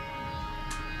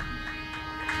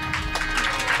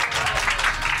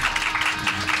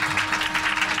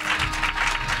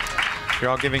 You're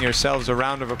all giving yourselves a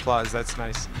round of applause. That's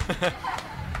nice.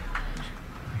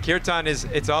 Kirtan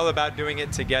it's all about doing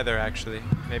it together, actually.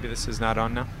 Maybe this is not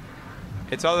on now.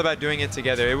 It's all about doing it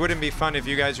together. It wouldn't be fun if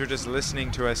you guys were just listening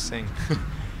to us sing.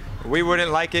 We wouldn't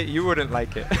like it, you wouldn't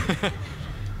like it.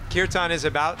 Kirtan is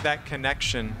about that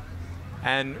connection.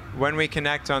 And when we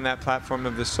connect on that platform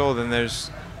of the soul, then there's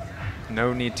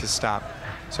no need to stop.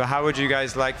 So how would you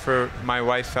guys like for my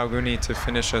wife Falguni to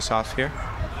finish us off here?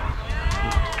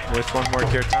 With one more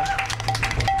kirtan.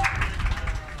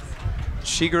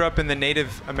 She grew up in the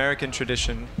Native American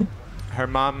tradition. Her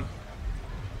mom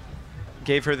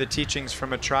gave her the teachings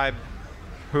from a tribe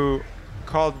who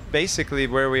called basically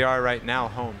where we are right now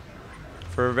home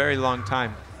for a very long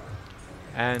time.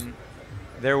 And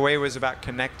their way was about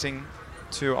connecting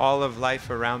to all of life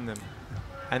around them.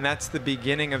 And that's the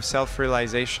beginning of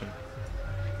self-realization,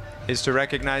 is to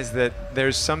recognize that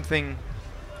there's something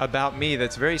about me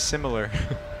that's very similar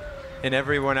in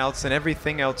everyone else and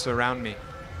everything else around me.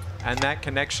 And that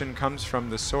connection comes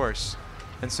from the source.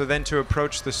 And so then to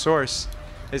approach the source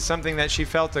is something that she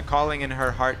felt a calling in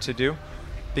her heart to do,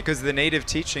 because the native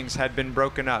teachings had been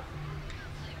broken up.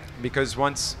 Because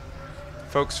once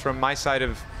folks from my side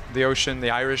of the ocean, the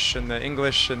Irish and the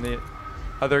English and the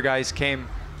other guys came,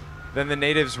 then the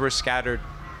natives were scattered.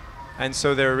 And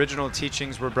so their original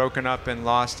teachings were broken up and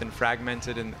lost and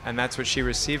fragmented, and that's what she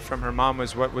received from her mom,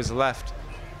 was what was left.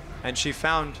 And she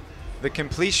found the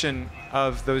completion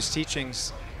of those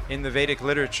teachings in the Vedic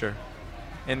literature,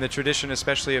 in the tradition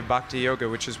especially of Bhakti Yoga,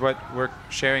 which is what we're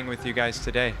sharing with you guys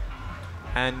today.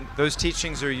 And those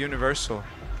teachings are universal,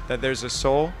 that there's a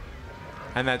soul,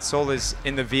 and that soul is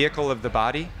in the vehicle of the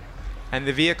body, and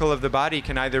the vehicle of the body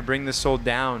can either bring the soul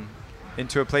down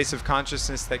into a place of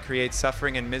consciousness that creates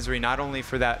suffering and misery, not only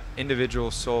for that individual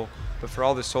soul, but for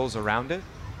all the souls around it,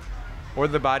 or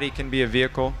the body can be a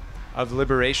vehicle of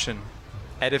liberation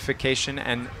edification,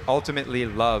 and ultimately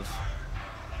love,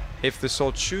 if the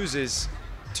soul chooses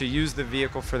to use the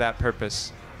vehicle for that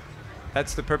purpose.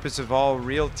 That's the purpose of all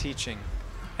real teaching.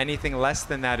 Anything less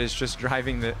than that is just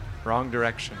driving the wrong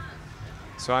direction.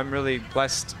 So I'm really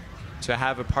blessed to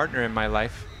have a partner in my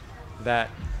life that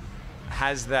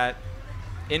has that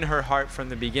in her heart from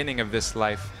the beginning of this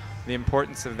life, the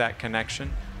importance of that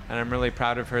connection. And I'm really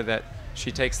proud of her that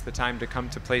she takes the time to come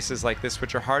to places like this,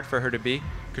 which are hard for her to be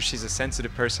because she's a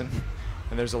sensitive person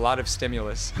and there's a lot of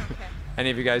stimulus. Okay. Any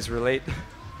of you guys relate?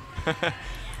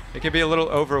 It can be a little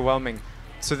overwhelming.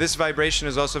 So this vibration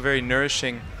is also very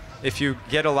nourishing if you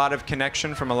get a lot of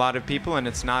connection from a lot of people, and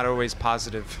it's not always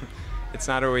positive. It's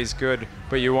not always good,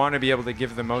 but you want to be able to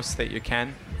give the most that you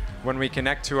can. When we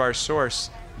connect to our source,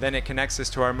 then it connects us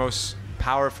to our most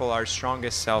powerful, our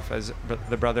strongest self, as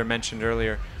the brother mentioned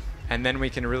earlier. And then we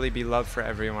can really be love for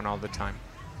everyone all the time.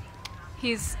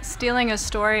 He's stealing a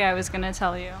story I was going to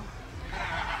tell you.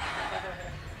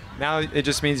 Now it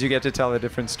just means you get to tell a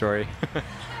different story.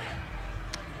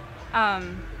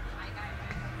 I'm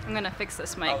going to fix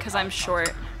this mic because I'm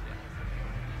short.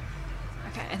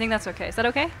 Okay, I think that's okay. Is that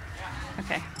okay?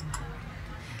 Okay.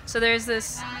 So there's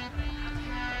this...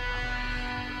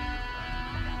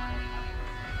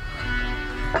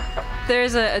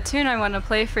 There's a tune I want to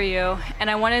play for you, and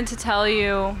I wanted to tell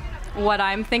you what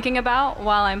I'm thinking about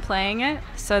while I'm playing it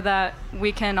so that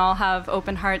we can all have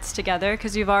open hearts together,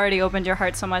 because you've already opened your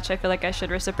heart so much, I feel like I should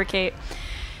reciprocate.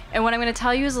 And what I'm going to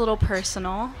tell you is a little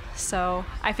personal, so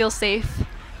I feel safe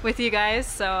with you guys,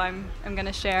 so I'm going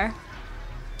to share.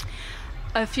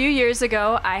 A few years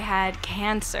ago, I had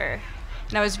cancer,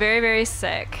 and I was very, very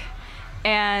sick.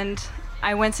 And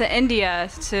I went to India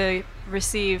to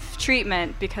receive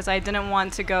treatment because I didn't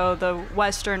want to go the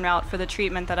Western route for the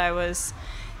treatment that I was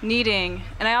needing.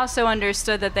 And I also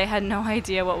understood that they had no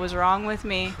idea what was wrong with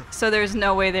me, so there's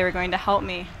no way they were going to help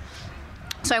me.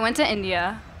 So I went to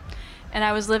India, and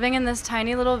I was living in this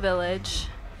tiny little village.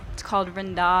 It's called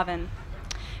Vrindavan.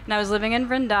 And I was living in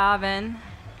Vrindavan,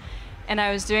 and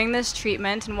I was doing this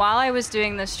treatment. And while I was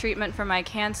doing this treatment for my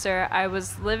cancer, I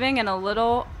was living in a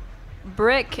little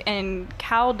brick and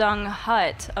cow dung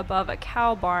hut above a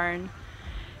cow barn.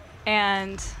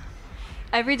 And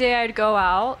every day I'd go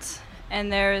out,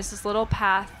 and there's this little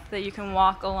path that you can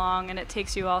walk along, and it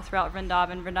takes you all throughout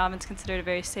Vrindavan. Vrindavan's considered a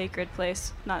very sacred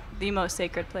place, not the most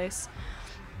sacred place.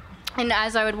 And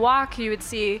as I would walk, you would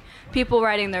see people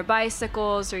riding their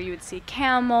bicycles, or you would see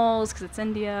camels, because it's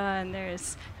India, and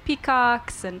there's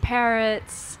peacocks and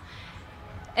parrots.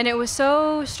 And it was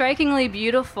so strikingly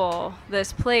beautiful,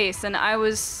 this place. And I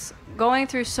was going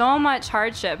through so much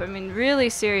hardship, I mean, really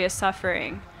serious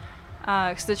suffering,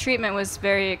 because the treatment was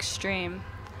very extreme.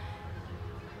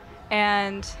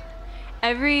 And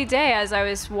every day as I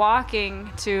was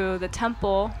walking to the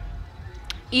temple,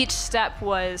 each step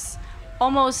was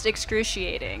almost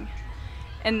excruciating.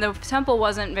 And the temple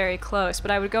wasn't very close, but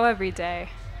I would go every day.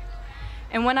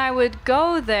 And when I would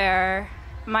go there,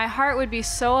 my heart would be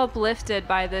so uplifted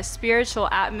by this spiritual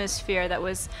atmosphere that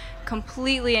was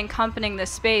completely encompassing the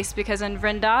space, because in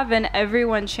Vrindavan,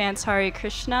 everyone chants Hare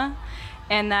Krishna,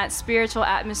 and that spiritual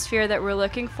atmosphere that we're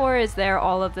looking for is there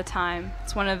all of the time.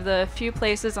 It's one of the few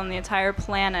places on the entire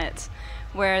planet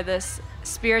where this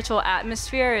spiritual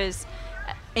atmosphere is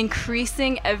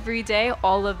increasing every day,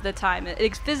 all of the time.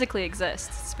 It physically exists.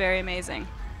 It's very amazing.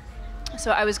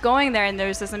 So I was going there, and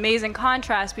there's this amazing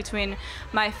contrast between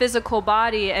my physical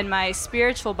body and my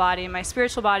spiritual body. And my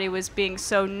spiritual body was being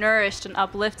so nourished and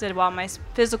uplifted while my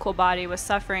physical body was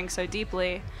suffering so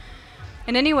deeply.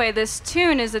 And anyway, this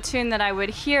tune is a tune that I would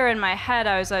hear in my head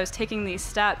as I was taking these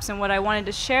steps. And what I wanted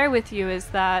to share with you is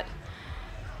that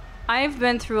I've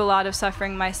been through a lot of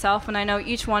suffering myself, and I know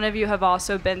each one of you have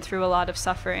also been through a lot of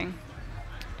suffering.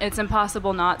 It's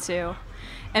impossible not to.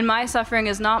 And my suffering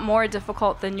is not more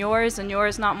difficult than yours, and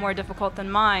yours not more difficult than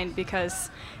mine, because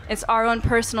it's our own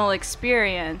personal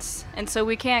experience. And so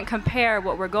we can't compare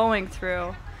what we're going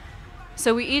through.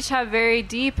 So we each have very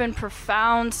deep and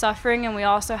profound suffering, and we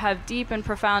also have deep and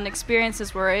profound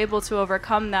experiences. We're able to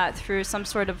overcome that through some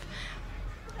sort of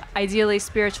ideally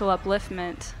spiritual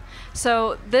upliftment.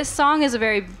 So this song is a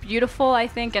very beautiful, I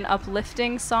think, and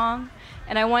uplifting song.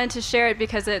 And I wanted to share it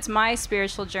because it's my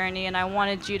spiritual journey, and I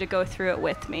wanted you to go through it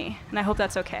with me. And I hope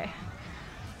that's okay.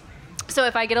 So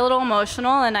if I get a little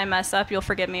emotional and I mess up, you'll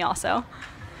forgive me also.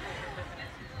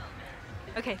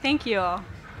 Okay, thank you.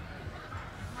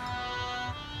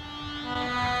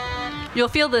 You'll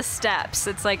feel the steps.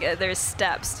 It's like there's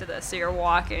steps to this. So you're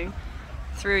walking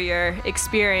through your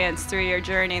experience, through your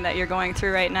journey that you're going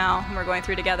through right now. We're going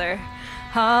through together.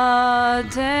 Hare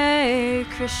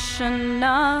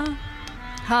Krishna,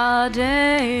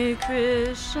 Hare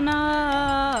Krishna,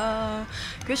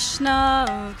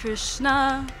 Krishna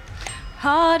Krishna,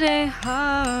 Hare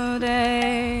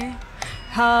Hare,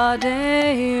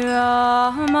 Hare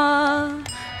Rama,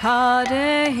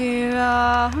 Hare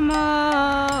Rama,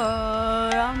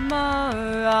 Rama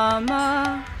Rama,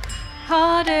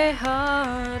 Hare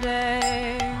Hare,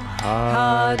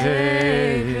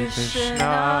 Hare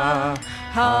Krishna,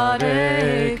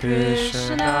 Hare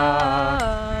Krishna,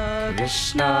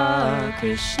 Krishna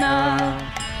Krishna,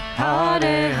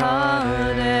 Hare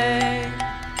Hare,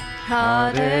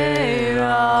 Hare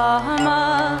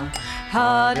Rama,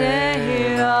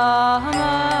 Hare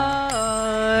Rama,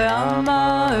 Rama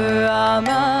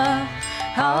Rama,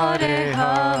 Hare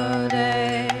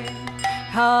Hare,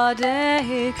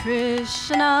 Hare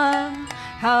Krishna,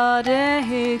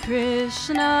 Hare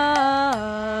Krishna,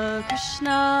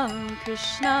 Krishna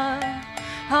Krishna,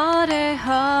 Hare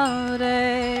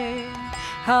Hare,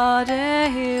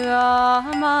 Hare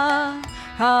Rama,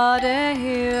 Hare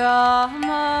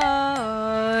Rama,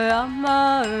 Rama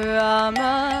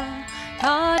Rama,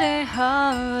 Hare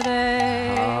Hare.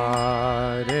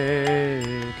 Hare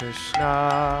Krishna,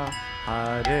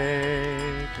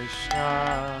 Hare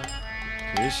Krishna,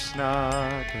 Krishna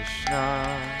Krishna,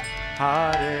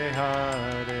 Hare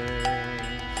Hare,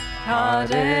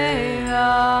 Hare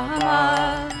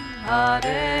Rama,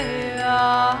 Hare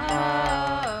Rama,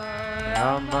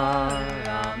 Rama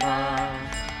Rama,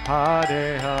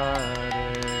 Hare Hare.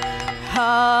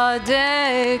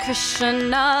 Hare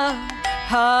Krishna,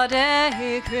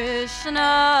 Hare Krishna,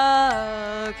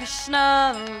 Krishna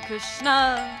Krishna,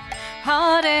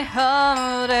 Hare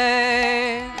Hare,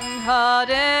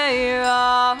 Hare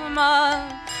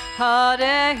Rama,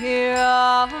 Hare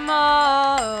Rama,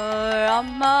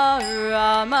 Rama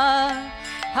Rama,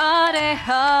 Hare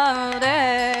Hare.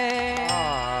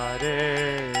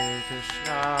 Hare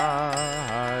Krishna,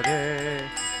 Hare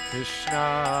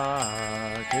Krishna,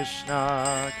 Krishna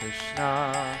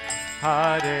Krishna,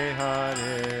 Hare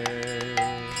Hare,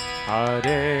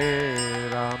 Hare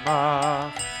Rama,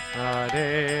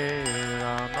 Hare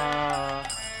Rama,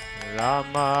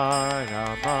 Rama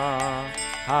Rama, Hare Hare. Hare Krishna, Hare Krishna, Krishna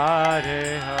Krishna, Hare Hare, Hare Rama, Hare Rama, Rama Rama,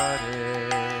 Hare Hare.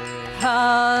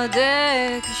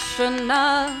 Hare Krishna,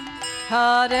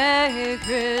 Hare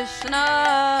Krishna,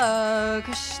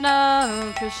 Krishna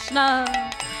Krishna,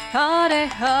 Hare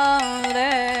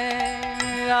Hare,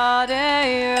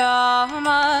 Hare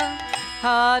Rama,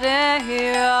 Hare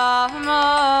Rama,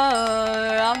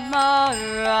 Rama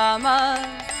Rama,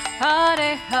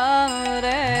 Hare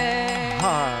Hare.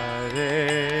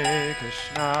 Hare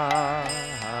Krishna,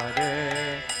 Hare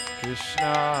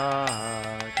Krishna,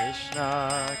 Krishna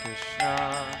Krishna,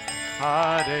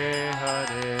 Hare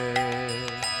Hare,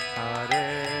 Hare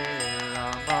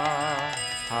Rama,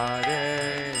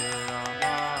 Hare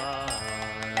Rama,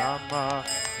 Rama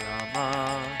Rama,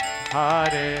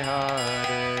 Hare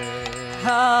Hare.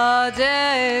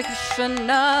 Hare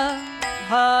Krishna,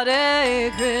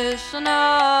 Hare Krishna,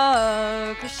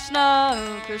 Krishna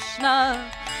Krishna,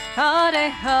 Hare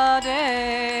Hare,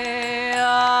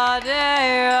 Hare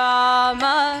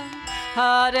Rama,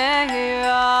 Hare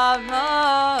Rama,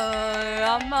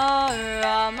 Rama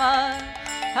Rama,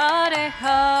 Hare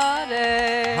Hare.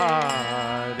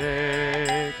 Hare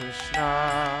Krishna,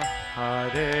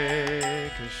 Hare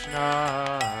Krishna,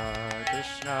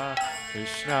 Krishna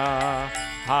Krishna,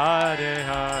 Hare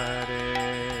Hare,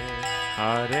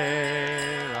 Hare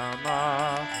Rama,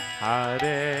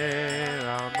 Hare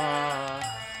Rama,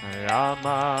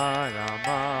 Rama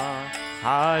Rama,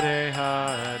 Hare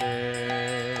Hare.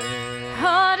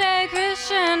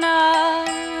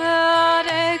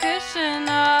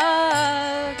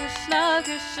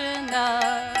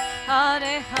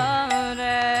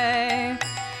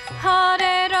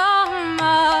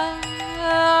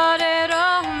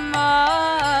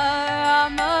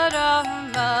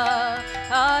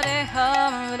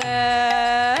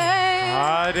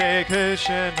 Hare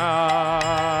Krishna,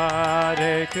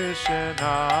 Hare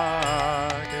Krishna,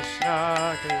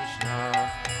 Krishna Krishna,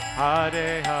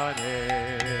 Hare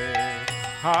Hare,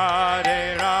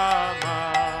 Hare Rama,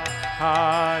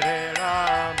 Hare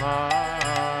Rama,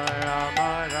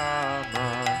 Rama Rama,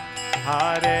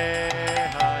 Hare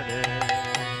Hare.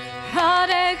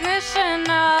 Hare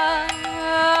Krishna,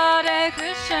 Hare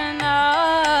Krishna,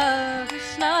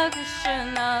 Krishna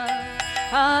Krishna,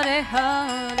 Hare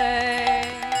Hare,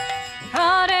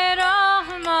 Hare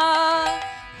Rama,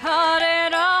 Hare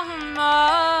Rama,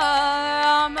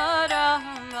 Rama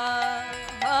Rama,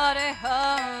 Hare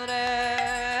Hare.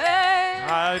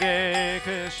 Hare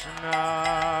Krishna,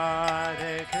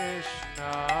 Hare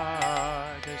Krishna,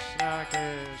 Krishna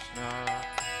Krishna,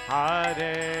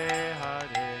 Hare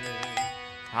Hare,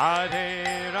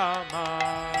 Hare Rama,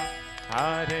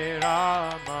 Hare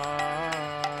Rama,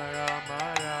 Rama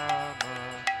Rama,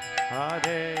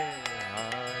 Hare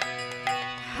Hare.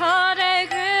 Hare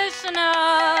Krishna,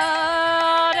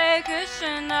 Hare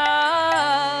Krishna,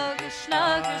 Krishna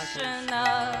Krishna,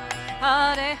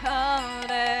 Hare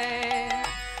Hare,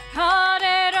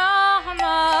 Hare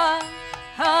Rama,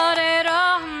 Hare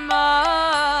Rama,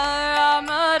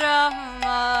 Rama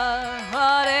Rama,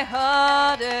 Hare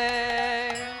Hare.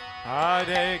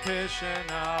 Hare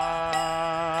Krishna,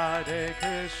 Hare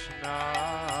Krishna,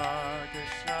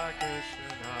 Krishna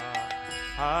Krishna,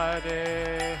 Hare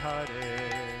Hare,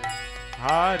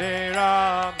 Hare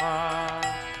Rama,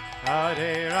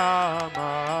 Hare Rama,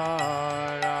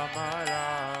 Rama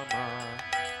Rama,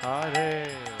 Hare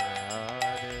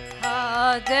Hare.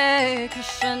 Hare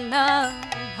Krishna,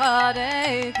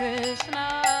 Hare Krishna,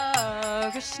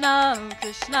 Krishna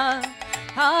Krishna,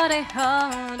 Hare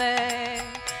Hare,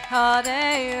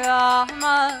 Hare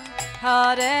Rama,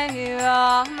 Hare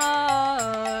Rama,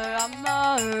 Rama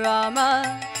Rama,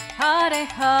 Hare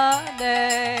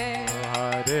Hare.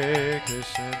 Hare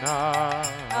Krishna,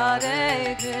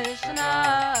 Hare Krishna,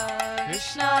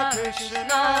 Krishna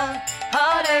Krishna,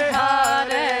 Hare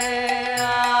Hare,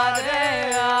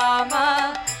 Hare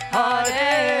Rama,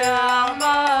 Hare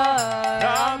Rama,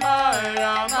 Rama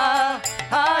Rama,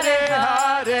 Hare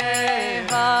Hare.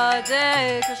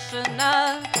 Hare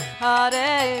Krishna,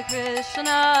 Hare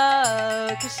Krishna,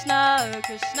 Krishna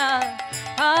Krishna,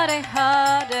 Hare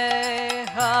Hare,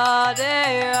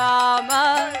 Hare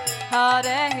Rama,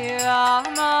 Hare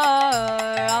Rama,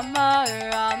 Rama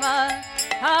Rama,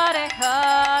 Hare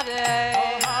Hare.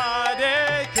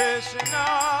 Hare Krishna,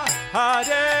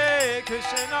 Hare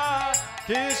Krishna,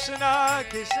 Krishna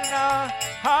Krishna,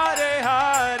 Hare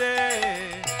Hare,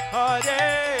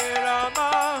 Hare Rama,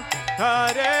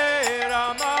 Hare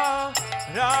Rama,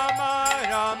 Rama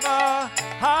Rama,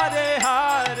 Hare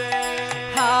Hare.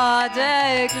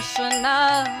 Hare Krishna,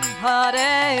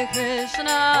 Hare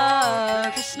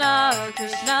Krishna, Krishna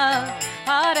Krishna,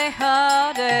 Hare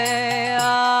Hare,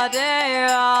 Hare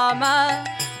Rama,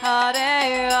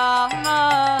 Hare Rama,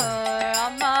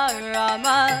 Rama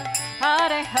Rama,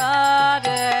 Hare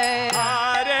Hare. Hare Krishna, Hare Krishna, Krishna Krishna, Hare Hare, Hare Rama, Hare Rama, Rama Rama, Hare Hare.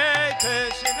 Hare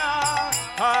Krishna,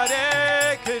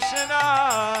 Hare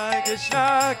Krishna,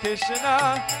 Krishna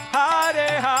Krishna,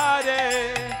 Hare Hare,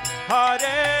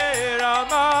 Hare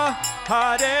Rama,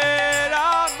 Hare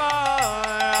Rama,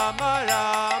 Rama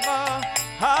Rama,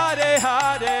 Hare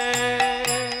Hare.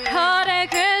 Hare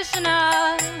Krishna,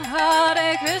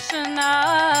 Hare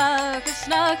Krishna,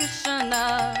 Krishna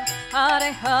Krishna,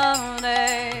 Hare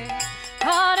Hare,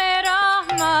 Hare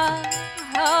Rama,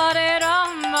 Hare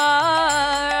Rama,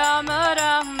 Rama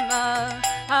Rama,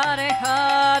 Hare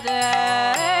Hare.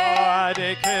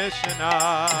 Hare Krishna,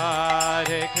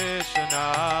 Hare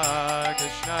Krishna,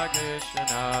 Krishna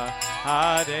Krishna,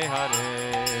 Hare Hare,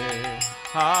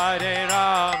 Hare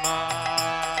Rama,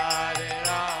 Hare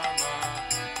Rama,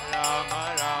 Rama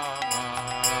Rama,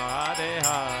 Hare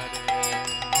Hare.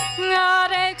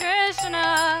 Hare Krishna,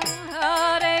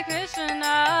 Hare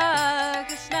Krishna,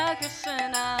 Krishna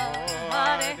Krishna,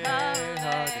 Hare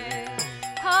Hare,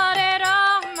 Hare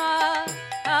Rama,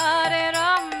 Hare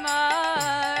Rama,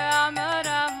 Rama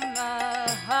Rama,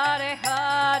 Hare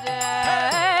Hare.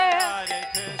 Hare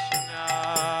Krishna,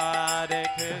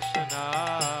 Hare Krishna,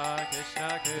 Krishna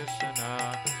Krishna,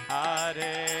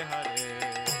 Hare Hare,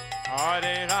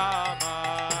 Hare Rama,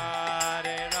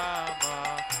 Hare Rama,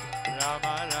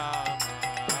 Rama Rama,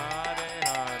 Hare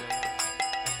Hare.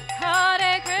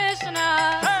 Hare Krishna,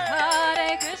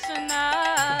 Hare Krishna,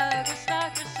 Krishna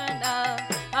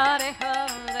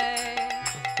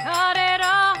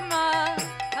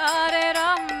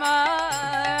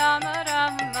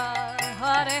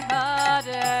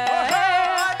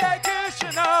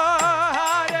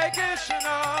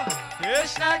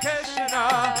Krishna,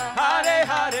 Hare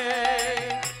Hare,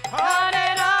 Hare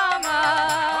Rama,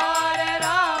 Hare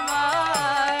Rama,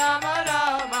 Rama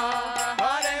Rama,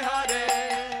 Hare Hare.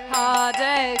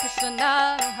 Hare Krishna,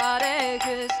 Hare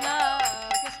Krishna,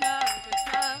 Krishna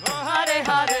Krishna, Hare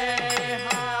Hare,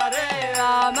 Hare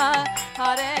Rama,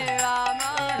 Hare Rama,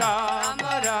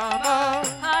 Rama Rama,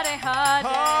 Hare Hare.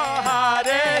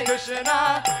 Hare Krishna,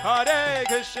 Hare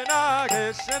Krishna,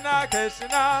 Krishna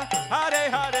Krishna, Hare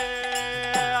Hare,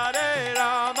 Hare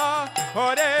Rama,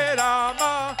 Hare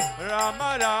Rama, Rama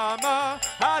Rama,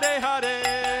 Hare Hare.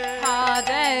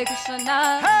 Hare Krishna,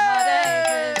 Hare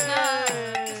Krishna,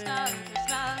 Krishna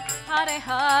Krishna, Hare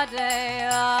Hare,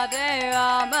 Hare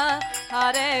Rama,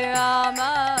 Hare Rama,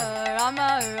 Rama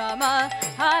Rama,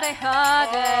 Hare Hare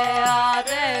Hare,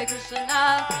 Hare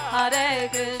Krishna, Hare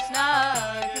Krishna,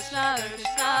 Krishna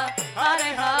Krishna,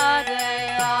 Hare Hare,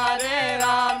 Hare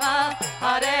Rama,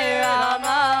 Hare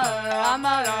Rama,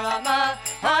 Rama Rama,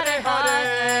 Hare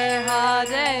Hare,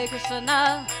 Hare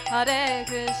Krishna, Hare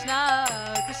Krishna,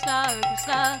 Krishna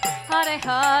Krishna, Hare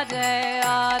Hare,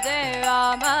 Hare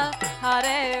Rama,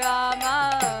 Hare Rama,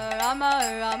 Rama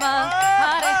Rama,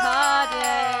 Hare Hare,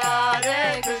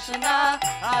 Hare Krishna,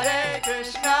 Hare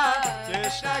Krishna,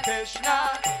 Krishna Krishna,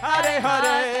 Hare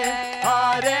Hare,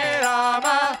 Hare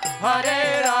Rama,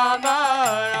 Hare Rama,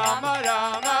 Rama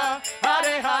Rama,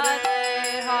 Hare Hare,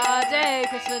 Hare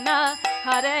Krishna,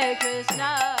 Hare Krishna,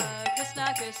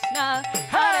 Krishna Krishna,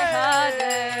 Hare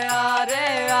Hare,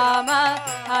 Hare Rama,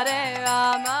 Hare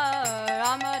Rama,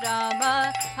 Rama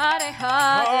Rama, Hare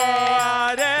Hare,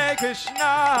 Hare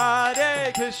Krishna,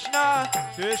 Hare Krishna,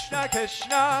 Krishna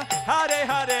Krishna, Hare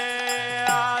Hare,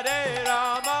 Hare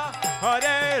Rama,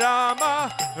 Hare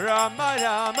Rama, Rama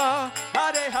Rama,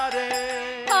 Hare Hare,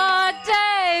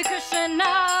 Hare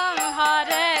Krishna,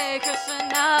 Hare Krishna,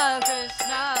 Krishna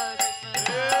Krishna,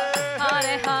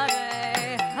 Hare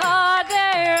Hare,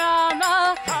 Hare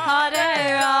Rama,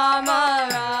 Hare Rama,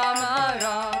 Rama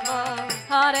Rama,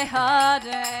 Hare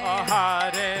Hare,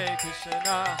 Hare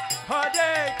Krishna,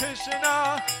 Hare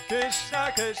Krishna,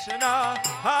 Krishna Krishna,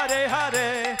 Hare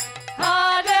Hare,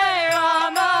 Hare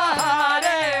Rama,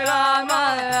 Hare Rama,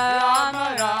 Rama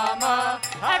Rama,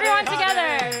 everyone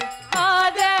together,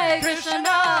 Hare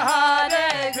Krishna,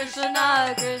 Hare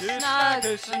Krishna, Krishna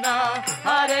Krishna,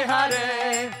 Hare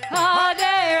Hare,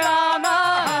 Hare Rama,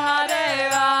 Hare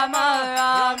Rama,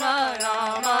 Rama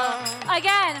Rama,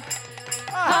 again,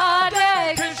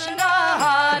 Hare Krishna,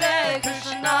 Hare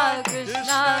Krishna,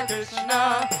 Krishna Krishna,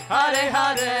 Hare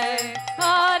Hare,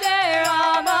 Hare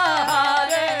Rama,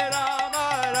 Hare Rama,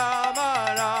 Rama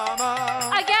Rama,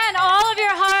 again, all of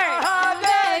your heart,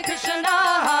 Hare Krishna,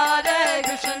 Hare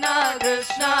Krishna,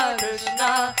 Krishna Krishna,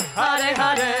 Hare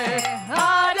Hare,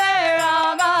 Hare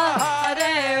Rama,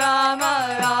 Hare Rama,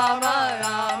 Rama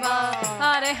Rama,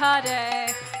 Hare Hare,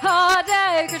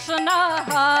 Hare Krishna,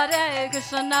 Hare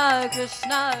Krishna,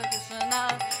 Krishna Krishna,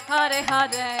 Hare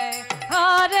Hare,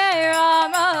 Hare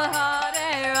Rama,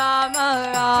 Hare Rama,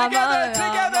 Rama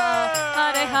Rama,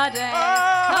 Hare Hare,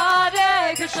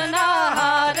 Hare Krishna,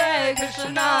 Hare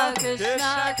Krishna,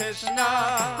 Krishna Krishna,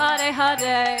 Hare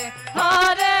Hare,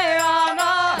 Hare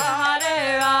Rama,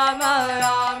 Hare Rama,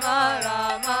 Rama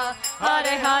Rama,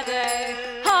 Hare Hare,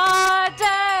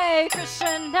 Hare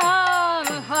Krishna,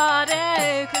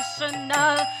 Hare Krishna,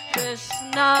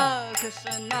 Krishna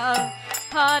Krishna,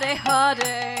 Hare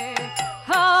Hare,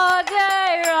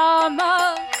 Hare Rama,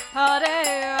 Hare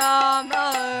Rama,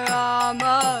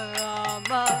 Rama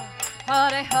Rama,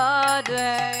 Hare Hare,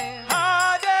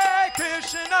 Hare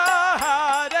Krishna,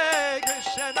 Hare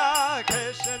Krishna,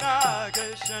 Krishna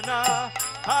Krishna,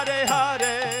 Hare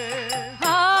Hare,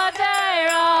 Hare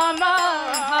Rama,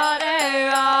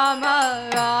 Hare Rama,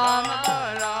 Rama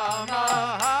Rama,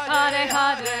 Hare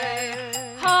Hare,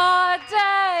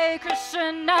 Hare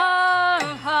Krishna,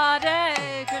 Hare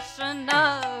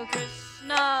Krishna, Krishna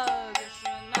Krishna,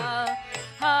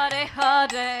 Hare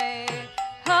Hare,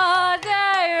 Hare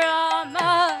Rama,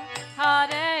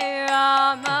 Hare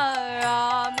Rama,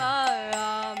 Rama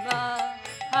Rama,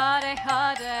 Hare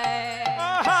Hare,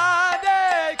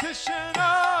 Hare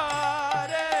Krishna,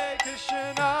 Hare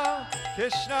Krishna,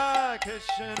 Krishna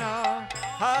Krishna,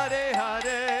 Hare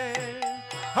Hare,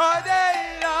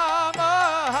 Hare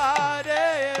Rama,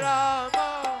 Hare Rama,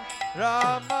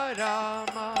 Rama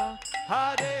Rama,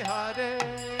 Hare Hare,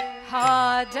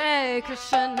 Hare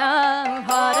Krishna,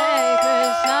 Hare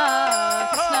Krishna,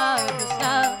 Krishna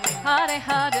Krishna, Hare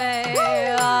Hare,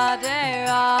 Hare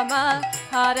Rama,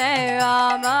 Hare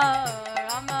Rama,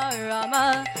 Rama Rama,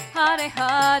 Hare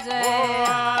Hare,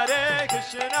 Hare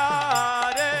Krishna,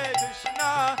 Hare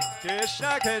Krishna,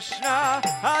 Krishna Krishna,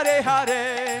 Hare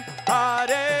Hare,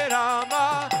 Hare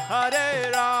Rama,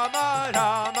 Hare Rama,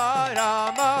 Rama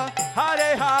Rama,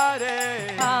 Hare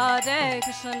Hare, Hare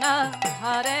Krishna,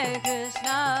 Hare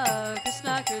Krishna,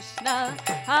 Krishna Krishna,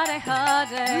 Hare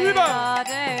Hare,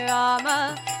 Hare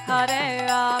Rama, Hare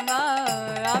Rama,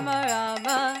 Rama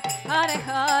Rama, Hare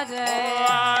Hare,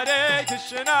 Hare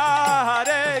Krishna,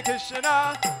 Hare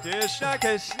Krishna, Krishna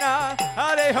Krishna,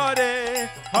 Hare Hare,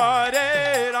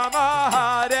 Hare Rama,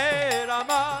 Hare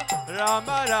Rama,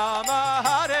 Rama Rama,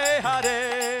 Hare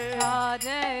Hare,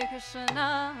 Hare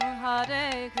Krishna,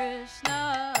 Hare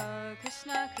Krishna,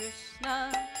 Krishna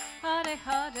Krishna, Hare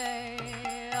Hare,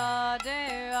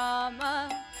 Hare Rama,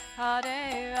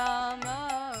 Hare Rama,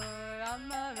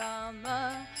 Rama Rama,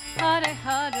 Hare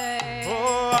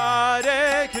Hare.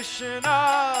 Hare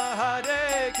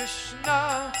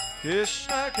Krishna,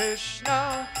 Krishna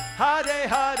Krishna, Hare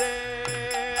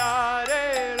Hare,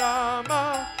 Hare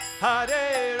Rama,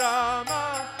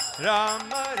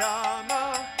 Rama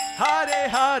Rama, Hare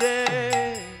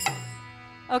Hare.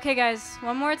 Okay, guys,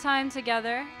 one more time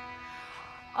together.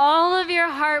 All of your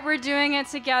heart, we're doing it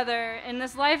together. And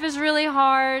this life is really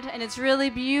hard, and it's really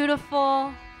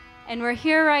beautiful. And we're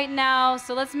here right now,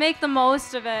 so let's make the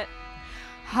most of it.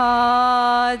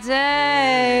 Hare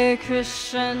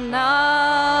Krishna,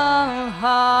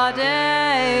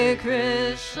 Hare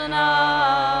Krishna,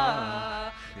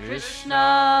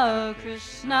 Krishna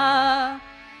Krishna,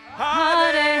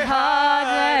 Hare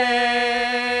Hare,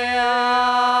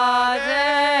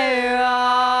 Hare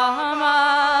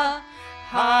Rama,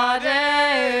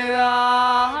 Hare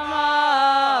Rama,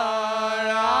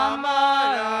 Rama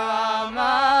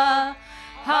Rama,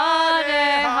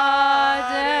 Hare Hare.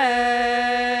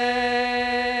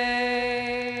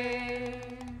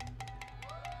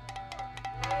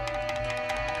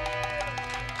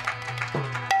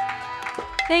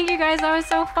 Thank you guys, that was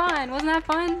so fun. Wasn't that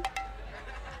fun?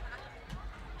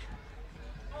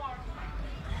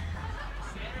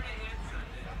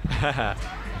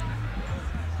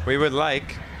 We would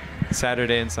like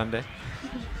Saturday and Sunday.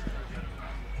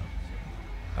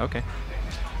 Okay.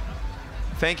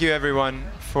 Thank you, everyone,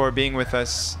 for being with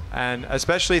us. And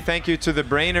especially thank you to the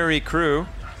Brainery crew.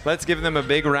 Let's give them a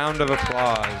big round of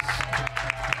applause.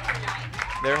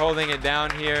 They're holding it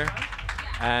down here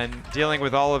and dealing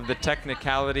with all of the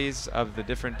technicalities of the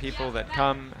different people that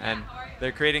come. And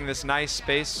they're creating this nice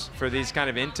space for these kind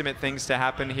of intimate things to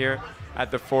happen here at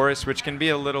the forest, which can be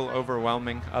a little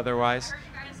overwhelming otherwise.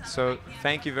 So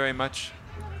thank you very much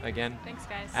again. Thanks,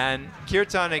 guys. And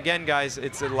Kirtan, again, guys,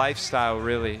 it's a lifestyle,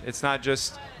 really. It's not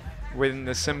just when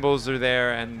the cymbals are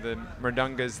there and the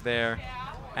mridunga's there,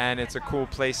 and it's a cool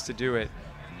place to do it.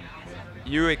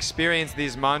 You experience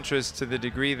these mantras to the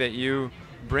degree that you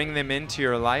bring them into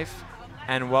your life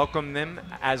and welcome them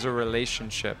as a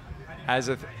relationship, as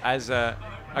a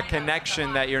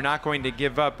connection that you're not going to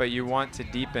give up, but you want to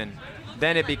deepen.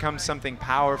 Then it becomes something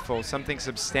powerful, something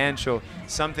substantial,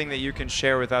 something that you can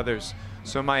share with others.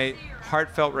 So my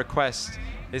heartfelt request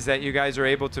is that you guys are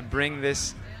able to bring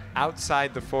this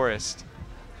outside the forest.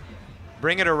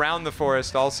 Bring it around the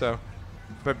forest also,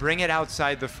 but bring it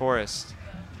outside the forest.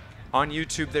 On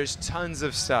YouTube, there's tons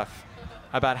of stuff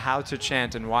about how to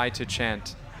chant and why to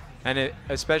chant. And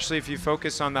especially if you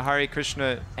focus on the Hare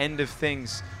Krishna end of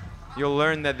things, you'll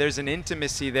learn that there's an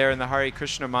intimacy there in the Hare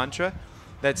Krishna mantra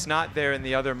that's not there in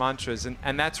the other mantras.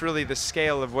 And that's really the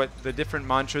scale of what the different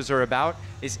mantras are about,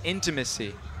 is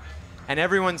intimacy. And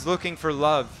everyone's looking for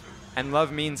love, and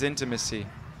love means intimacy.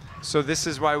 So this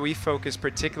is why we focus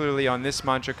particularly on this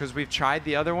mantra, because we've tried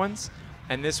the other ones,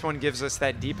 and this one gives us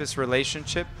that deepest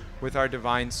relationship with our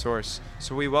divine source.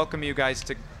 So we welcome you guys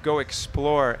to go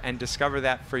explore and discover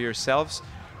that for yourselves,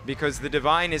 because the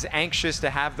divine is anxious to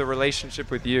have the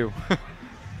relationship with you.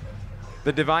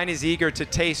 The divine is eager to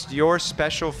taste your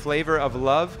special flavor of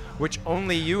love, which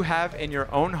only you have in your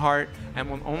own heart and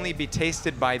will only be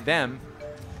tasted by them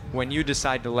when you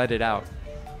decide to let it out.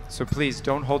 So please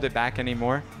don't hold it back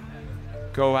anymore.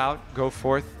 Go out, go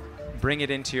forth, bring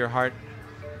it into your heart,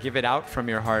 give it out from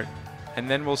your heart, and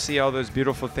then we'll see all those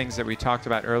beautiful things that we talked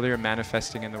about earlier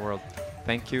manifesting in the world.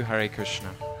 Thank you. Hare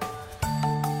Krishna.